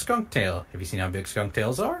 it's a skunk tail. Have you seen how big skunk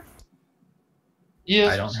tails are? Yes,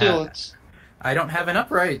 I but don't still, have- it's I don't have an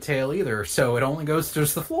upright tail either, so it only goes to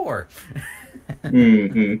the floor.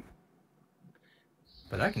 Mm-hmm.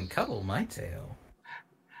 But I can cuddle my tail.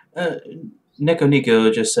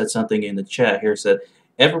 Nico just said something in the chat here. Said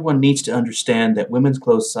everyone needs to understand that women's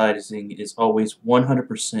clothes sizing is always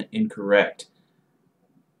 100% incorrect.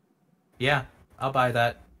 Yeah, I'll buy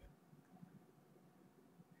that.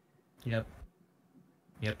 Yep.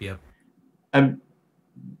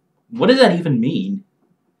 What does that even mean?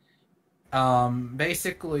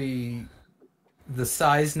 Basically, the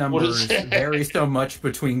size What is numbers that? vary so much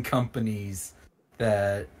between companies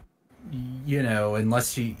that, you know,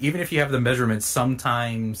 unless you, even if you have the measurements,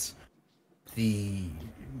 sometimes the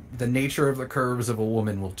nature of the curves of a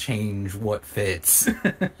woman will change what fits.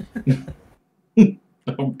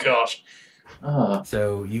 Oh gosh.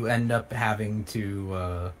 So you end up having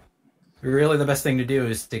to, really the best thing to do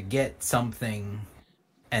is to get something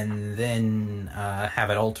and then have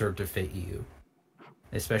it altered to fit you,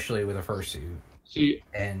 especially with a fursuit. see,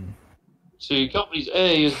 And company's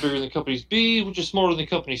A is bigger than company's B, which is smaller than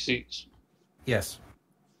company C's. yes,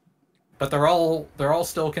 but they're all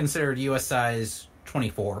still considered U.S. size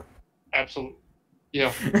 24. Absolutely.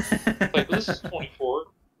 Yeah. Like, this is 24,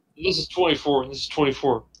 this is 24, and this is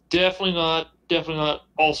 24. Definitely not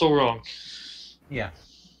also wrong. Yeah.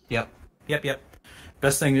 Yep.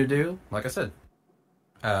 Best thing to do, like I said,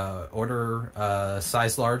 order a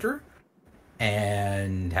size larger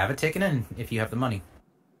and have it taken in if you have the money.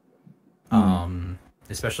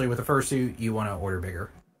 Especially with a fursuit, you want to order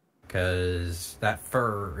bigger because that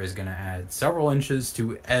fur is going to add several inches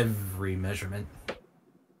to every measurement.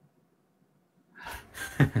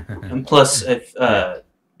 And plus, if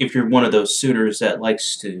you're one of those suitors that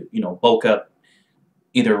likes to, bulk up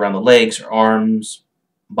either around the legs or arms,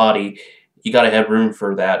 body, you got to have room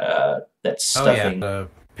for that stuffing. Oh yeah,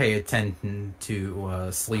 pay attention to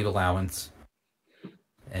sleeve allowance,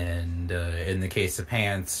 and in the case of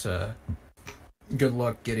pants, good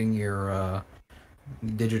luck getting your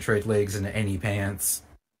Digitrade legs into any pants.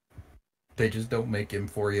 They just don't make them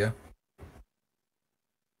for you.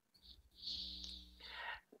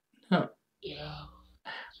 Huh. Yeah.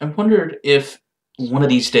 I wondered if one of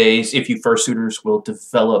these days, if you fursuiters will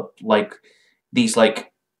develop these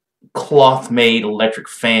cloth-made electric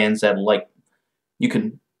fans that you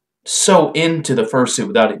can sew into the fursuit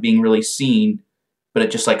without it being really seen, but it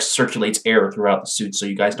just circulates air throughout the suit, so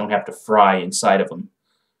you guys don't have to fry inside of them.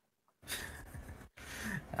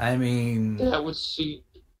 I mean, That would seems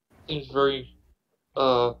very.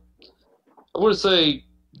 I wouldn't say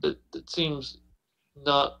that it seems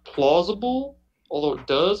not plausible, although it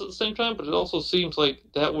does at the same time. But it also seems like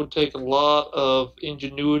that would take a lot of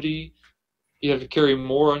ingenuity. You have to carry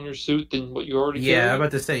more on your suit than what you already carry. yeah, I'm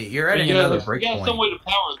about to say you're adding You another gotta break have point. some way to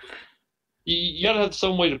power them. You gotta have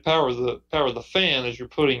some way to power the fan as you're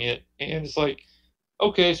putting it, and it's like,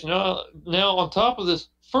 okay, so now on top of this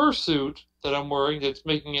fursuit that I'm wearing, that's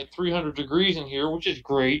making it 300 degrees in here, which is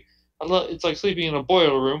great. It's like sleeping in a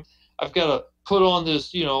boiler room. I've got to put on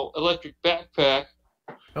this, electric backpack.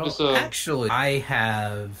 Well, actually, I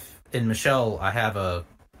have in Michelle. I have a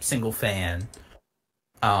single fan,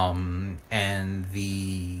 and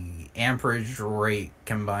the amperage rate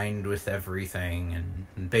combined with everything,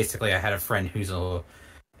 and basically, I had a friend who's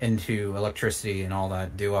into electricity and all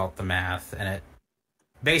that. Do out the math, and it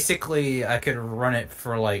basically I could run it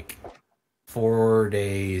for 4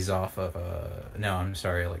 days off of no, I'm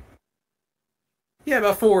sorry,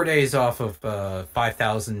 about 4 days off of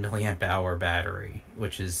 5,000 milliamp hour battery,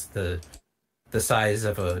 which is the size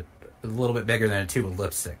of a little bit bigger than a tube of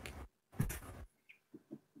lipstick.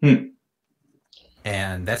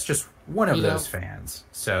 And that's just one of those fans.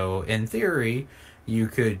 So in theory, you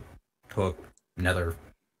could hook another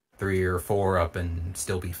 3 or 4 up and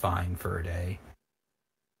still be fine for a day.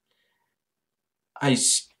 I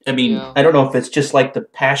mean, Yeah. I don't know if it's just like the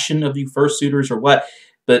passion of you fursuiters or what,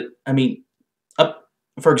 but I mean,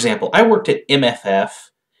 for example, I worked at MFF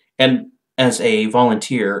and as a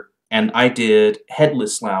volunteer, and I did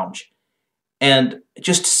Headless Lounge. And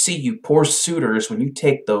just to see you poor suitors when you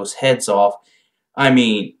take those heads off, I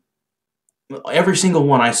mean, every single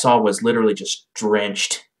one I saw was literally just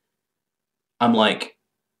drenched. I'm like,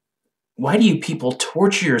 why do you people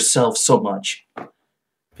torture yourselves so much?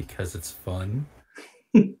 Because it's fun.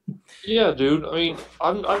 Yeah, dude. I mean,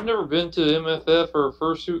 I've never been to MFF or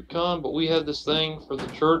Fursuit Con, but we had this thing for the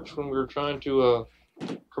church when we were trying to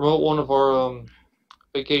promote one of our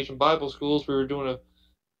vacation Bible schools. We were doing a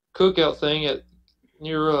cookout thing at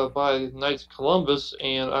near by Knights of Columbus,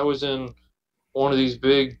 and I was in one of these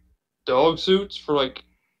big dog suits for like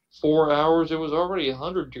 4 hours. It was already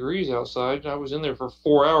 100 degrees outside, and I was in there for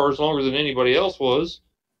 4 hours, longer than anybody else was.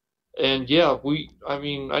 And yeah, I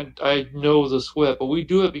mean, I know the sweat, but we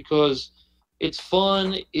do it because it's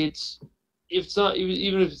fun. It's not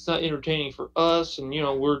even if it's not entertaining for us, and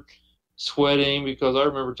we're sweating because I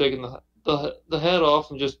remember taking the head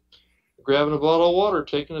off and just grabbing a bottle of water,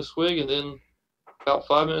 taking a swig, and then about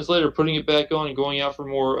 5 minutes later putting it back on and going out for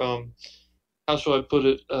more. How shall I put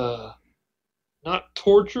it? Not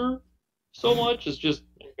torture so much. It's just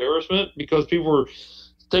embarrassment because people were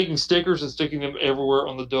taking stickers and sticking them everywhere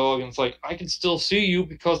on the dog, and it's like I can still see you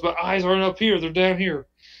because my eyes aren't up here; they're down here.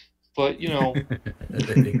 But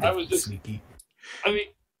I was just sneaky. I mean,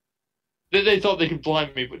 they thought they could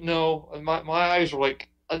blind me, but no, my eyes were like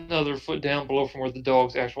another foot down below from where the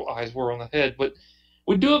dog's actual eyes were on the head. But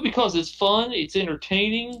we do it because it's fun, it's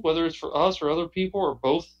entertaining, whether it's for us or other people or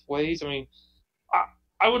both ways. I mean, I,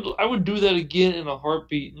 I would do that again in a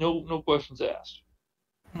heartbeat. No questions asked.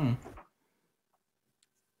 Hmm.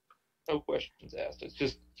 No questions asked. It's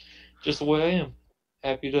just the way I am.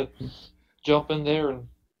 Happy to jump in there and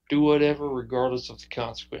do whatever, regardless of the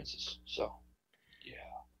consequences. So,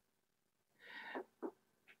 yeah.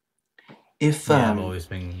 I've always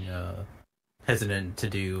been hesitant to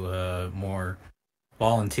do more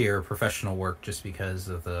volunteer professional work just because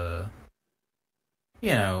of the,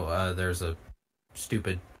 there's a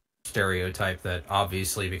stupid stereotype that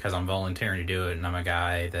obviously because I'm volunteering to do it and I'm a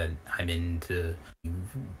guy that I'm into,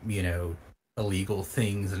 illegal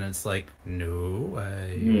things, and it's like, no,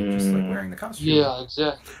 I just like wearing the costume. Yeah,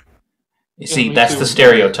 exactly. You see, that's the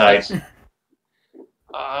stereotype.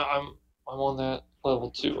 I'm on that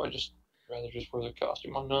level too. I just rather just wear the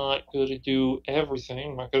costume. I'm not going to do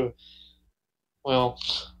everything. I'm not going to. Well,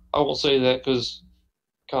 I won't say that because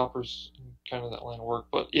coppers kind of that line of work,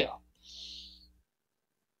 but yeah.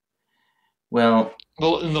 Well,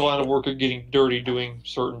 in the line of work of getting dirty doing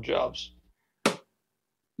certain jobs.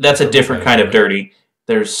 That's a different kind of dirty.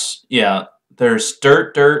 There's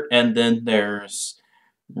dirt, and then there's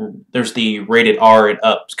the rated R and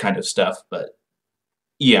up kind of stuff. But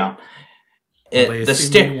yeah, you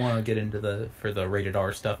want to get into the rated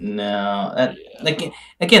R stuff. No,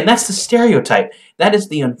 again, that's the stereotype. That is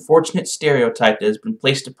the unfortunate stereotype that has been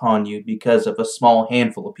placed upon you because of a small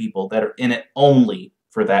handful of people that are in it only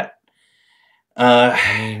for that.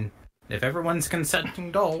 I mean, if everyone's consenting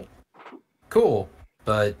adult, cool.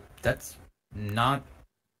 But that's not,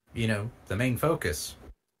 the main focus.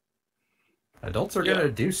 Adults are gonna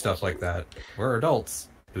do stuff like that. We're adults.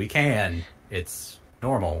 We can. It's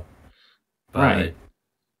normal. But right.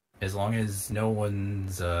 As long as no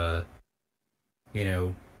one's, like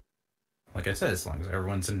I said, as long as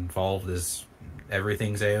everyone's involved,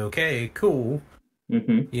 everything's A-okay, cool.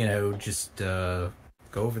 Mm-hmm. Just go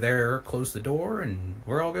over there, close the door, and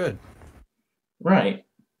we're all good. Right.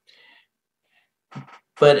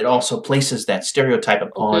 But it also places that stereotype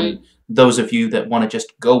upon those of you that want to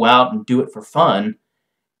just go out and do it for fun,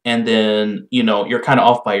 and then, you're kind of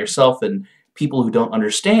off by yourself, and people who don't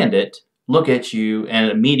understand it look at you,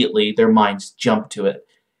 and immediately their minds jump to it.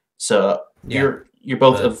 So you're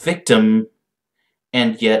both a victim,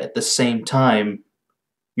 and yet at the same time,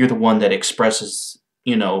 you're the one that expresses,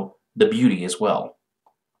 the beauty as well.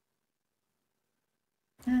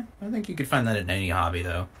 Yeah, I think you could find that in any hobby,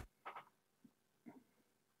 though.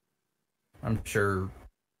 I'm sure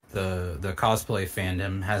the cosplay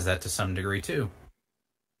fandom has that to some degree too.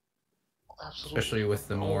 Absolutely. Especially with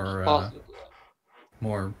the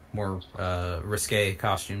more risque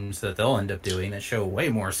costumes that they'll end up doing that show way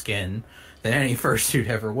more skin than any fursuit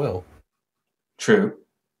ever will. True.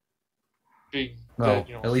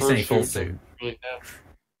 At least any full suit. Really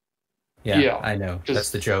yeah, I know. That's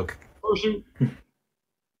the joke. Fursuit.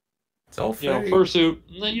 It's all fake. Fursuit.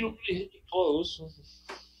 No, you don't really hit your clothes.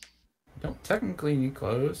 Don't technically need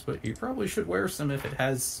clothes, but you probably should wear some if it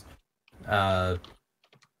has,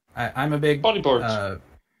 I'm a big Body parts. I was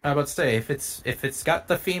about to say if it's got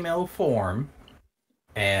the female form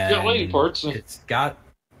You got lady and parts. it's got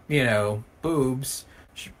boobs,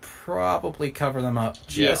 should probably cover them up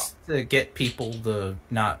Yeah. just to get people to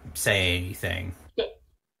not say anything.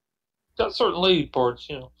 Got certain lady parts,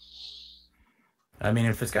 you know. I mean,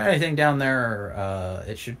 if it's got anything down there,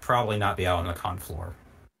 it should probably not be out on the con floor.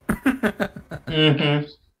 Mm-hmm.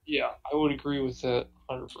 Yeah, I would agree with that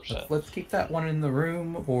 100%. Let's keep that one in the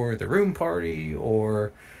room or the room party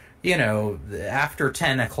or, after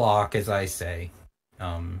 10 o'clock, as I say.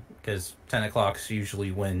 Because 10 o'clock is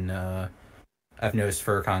usually when I've noticed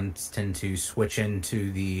furcons tend to switch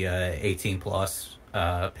into the 18 plus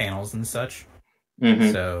panels and such.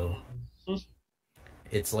 Mm-hmm. So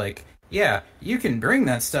it's like, yeah, you can bring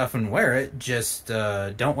that stuff and wear it, just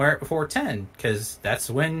don't wear it before 10, because that's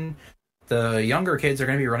when the younger kids are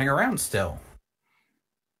going to be running around still.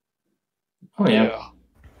 Oh, yeah.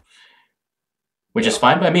 Which is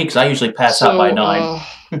fine by me, because I usually pass out by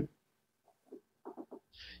 9.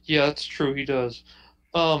 Yeah, that's true, he does.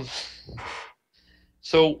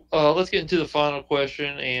 So let's get into the final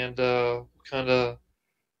question and kind of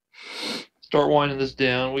start winding this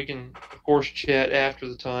down. We can, of course, chat after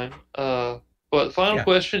the time. But the final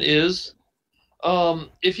question is,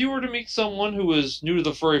 if you were to meet someone who was new to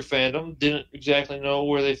the furry fandom, didn't exactly know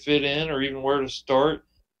where they fit in or even where to start,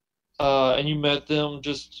 and you met them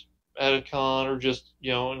just at a con or just,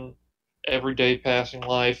 in everyday passing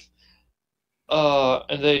life,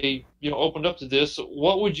 and they, opened up to this,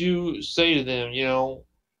 what would you say to them,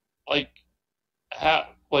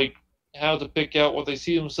 how to pick out what they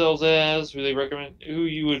see themselves as, who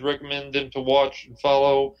you would recommend them to watch and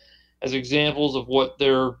follow as examples of what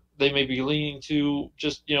they may be leaning to.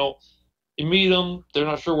 Just, you meet them, they're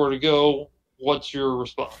not sure where to go. What's your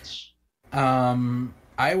response?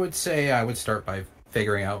 I would say I would start by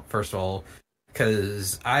figuring out, first of all,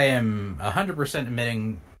 because I am 100%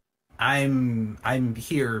 admitting I'm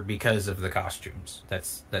here because of the costumes.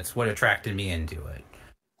 That's what attracted me into it.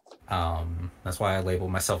 That's why I label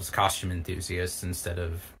myself as a costume enthusiast instead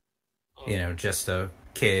of, just a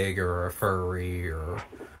kig or a furry or,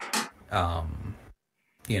 that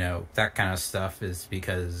kind of stuff, is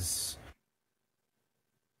because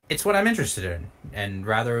it's what I'm interested in. And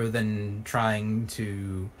rather than trying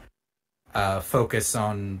to focus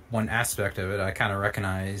on one aspect of it, I kind of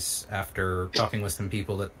recognize after talking with some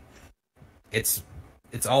people that it's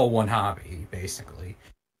all one hobby, basically.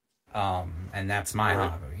 And that's my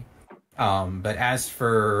hobby. But as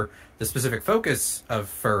for the specific focus of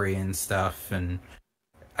furry and stuff, and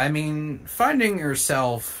I mean, finding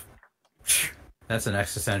yourself, that's an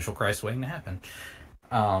existential crisis waiting to happen.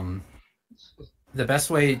 The best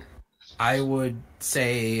way I would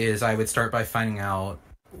say is I would start by finding out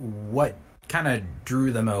what kind of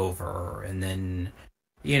drew them over, and then,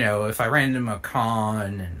 if I ran into a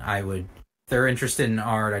con and they're interested in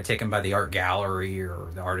art, I'd take them by the art gallery or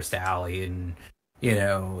the artist alley, and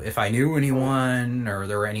if I knew anyone or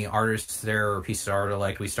there were any artists there or pieces of art I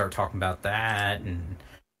liked, we start talking about that and,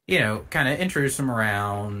 kind of introduce them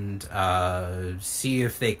around, see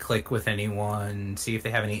if they click with anyone, see if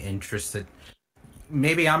they have any interests that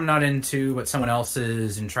maybe I'm not into, but someone else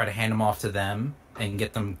is, and try to hand them off to them and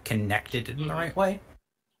get them connected in the right way.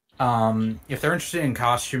 If they're interested in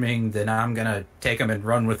costuming, then I'm gonna take them and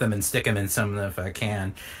run with them and stick them in something if I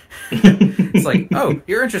can. It's like, oh,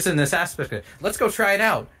 you're interested in this aspect of it. Let's go try it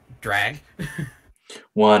out. Drag.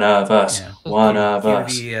 One of us. Yeah. One of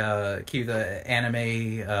us. Cue the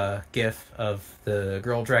anime gif of the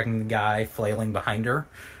girl dragging the guy flailing behind her.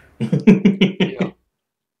 Yeah.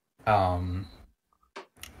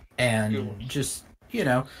 And just,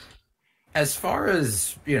 as far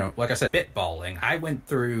as, like I said, spitballing, I went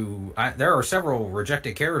through, there are several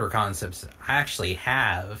rejected character concepts I actually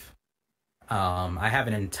have. I have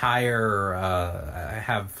I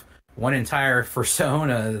have one entire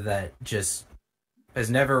fursona that just has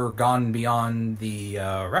never gone beyond the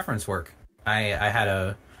reference work. I had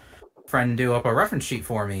a friend do up a reference sheet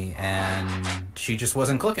for me, and she just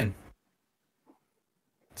wasn't clicking.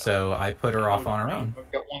 So I put her off on her own. I've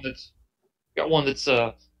got one that's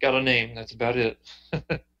got a name. That's about it.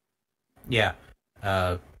 Yeah.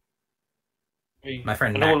 My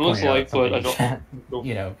friend I know Matt what it looks like, but I don't.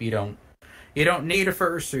 You don't need a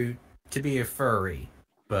fursuit to be a furry,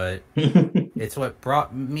 but it's what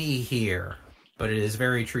brought me here. But it is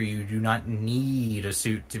very true. You do not need a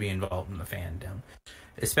suit to be involved in the fandom,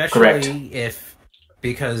 especially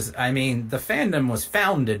because the fandom was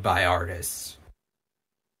founded by artists.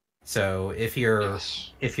 So if you're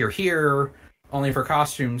here only for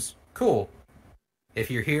costumes, cool.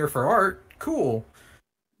 If you're here for art, cool.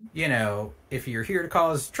 You know, if you're here to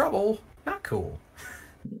cause trouble, not cool.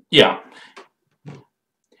 Yeah.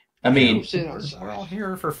 I You mean, know, we're all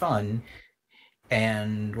here for fun,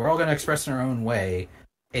 and we're all going to express in our own way.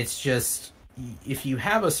 It's just, if you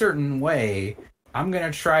have a certain way, I'm going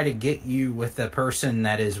to try to get you with the person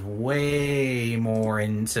that is way more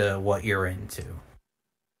into what you're into.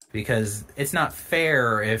 Because it's not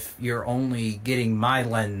fair if you're only getting my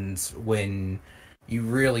lens when you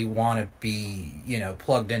really want to be, you know,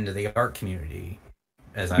 plugged into the art community.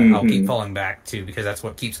 As I'll keep falling back to, because that's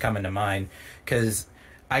what keeps coming to mind. Because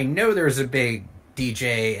I know there's a big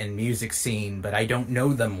DJ and music scene, but I don't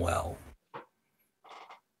know them well.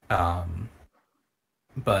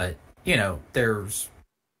 But you know, there's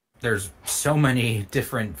so many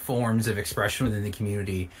different forms of expression within the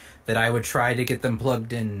community that I would try to get them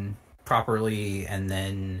plugged in properly, and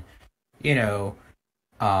then, you know,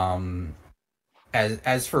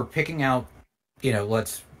 as for picking out, you know,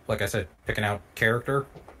 like I said, picking out character,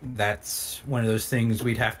 that's one of those things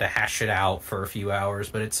we'd have to hash it out for a few hours,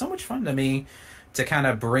 but it's so much fun to me to kind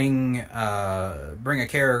of bring a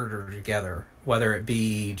character together, whether it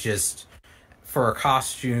be just for a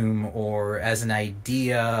costume or as an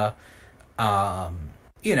idea.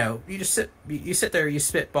 You know, you just sit there, you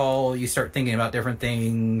spitball, you start thinking about different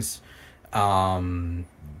things. You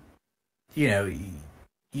know,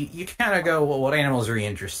 you kind of go, well, what animals are you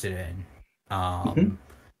interested in?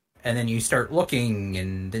 And then you start looking,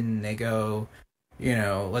 and then they go, you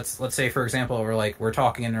know, let's say, for example, we're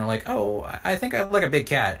talking, and they're like, oh, I think I like a big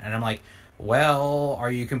cat. And I'm like, well,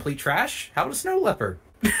 are you complete trash? How about a snow leopard?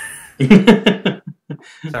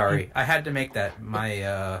 Sorry, I had to make that.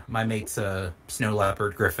 My mate's a snow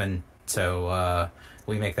leopard griffin, so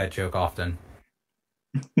we make that joke often.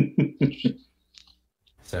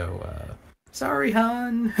 So, sorry,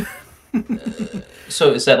 hon.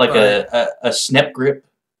 So is that like a snap grip?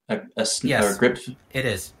 Yes, or grip? it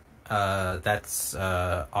is. That's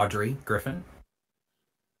Audrey Griffin.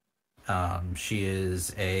 She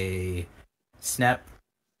is a snap,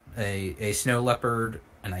 a snow leopard,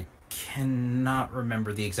 and I cannot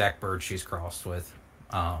remember the exact bird she's crossed with.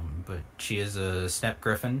 But she is a snap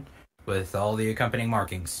griffin with all the accompanying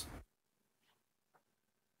markings,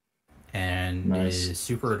 and Nice. is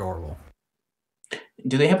super adorable.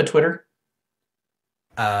 Do they have a Twitter?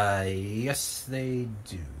 Yes, they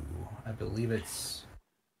do. I believe it's.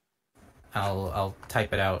 I'll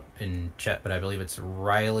type it out in chat, but I believe it's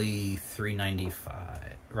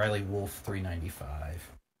Riley395. Riley Wolf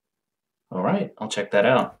 395. All right, I'll check that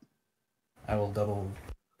out. I will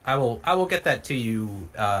get that to you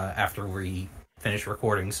after we finish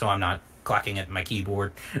recording, so I'm not clacking at my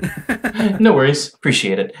keyboard. No worries.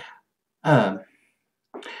 Appreciate it. I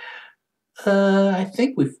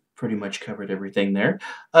think we've pretty much covered everything there.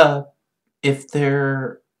 Is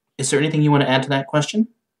there anything you want to add to that question?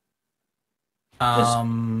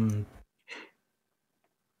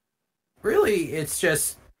 Really, it's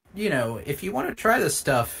just, you know, if you want to try this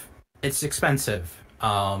stuff, it's expensive.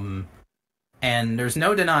 And there's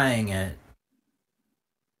no denying it.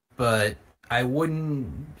 But I wouldn't,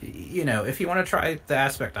 you know, if you want to try the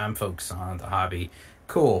aspect I'm focused on, the hobby,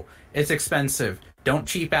 cool. It's expensive. Don't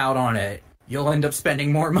cheap out on it. You'll end up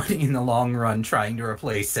spending more money in the long run trying to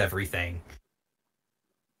replace everything.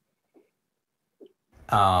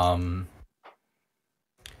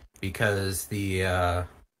 Because we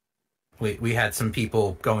had some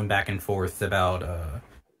people going back and forth about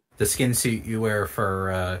the skin suit you wear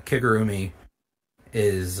for Kigurumi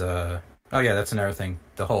is oh yeah, that's another thing.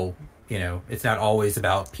 The whole, you know, it's not always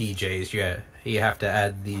about PJs. You have to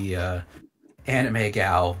add the anime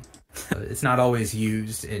gal. It's not always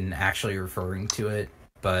used in actually referring to it,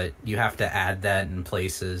 but you have to add that in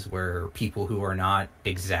places where people who are not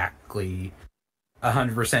exactly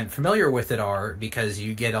 100% familiar with it are, because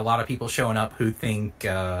you get a lot of people showing up who think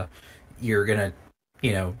you're gonna,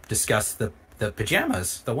 you know, discuss the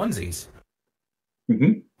pajamas, the onesies.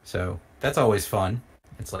 Mm-hmm. So that's always fun.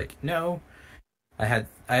 It's like, no, I had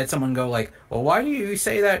someone go like, well, why do you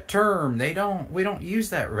say that term? We don't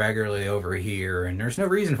use that regularly over here, and there's no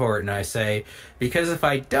reason for it. And I say, because if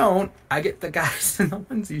I don't, I get the guys in the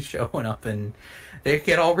onesies showing up, and they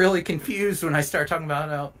get all really confused when I start talking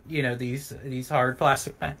about, you know, these hard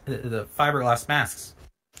plastic, the fiberglass masks,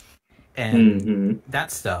 and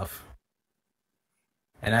that stuff.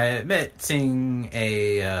 And I admit, seeing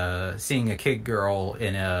a kid girl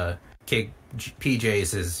in a kid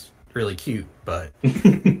PJs is really cute, but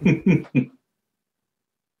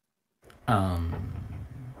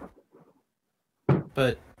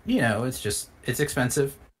but you know, it's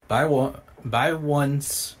expensive. Buy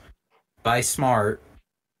once, buy smart,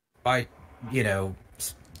 buy,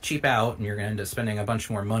 cheap out, and you're going to end up spending a bunch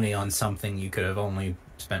more money on something you could have only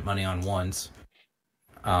spent money on once.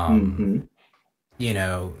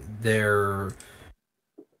 There,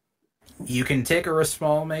 you can take a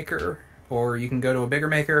small maker, or you can go to a bigger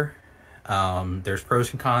maker. There's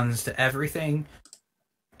pros and cons to everything.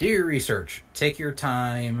 Do your research. Take your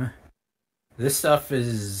time. This stuff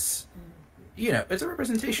is, it's a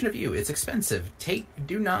representation of you. It's expensive.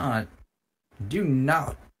 Do not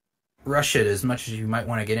rush it as much as you might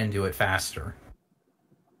want to get into it faster.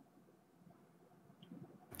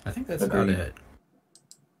 I think that's about it.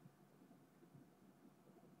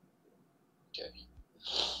 Okay.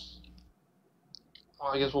 Well,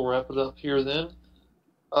 I guess we'll wrap it up here then.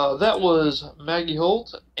 That was Maggie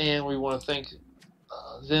Holt, and we want to thank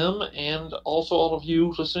them and also all of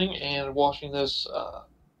you listening and watching this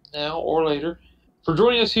now or later for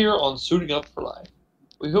joining us here on Suiting Up for Life.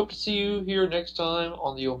 We hope to see you here next time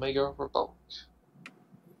on the Omega Republic.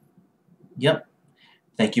 Yep.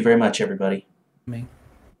 Thank you very much, everybody. Me.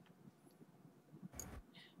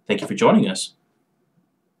 Thank you for joining us.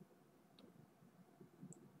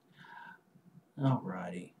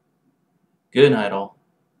 Alrighty. Good night, all.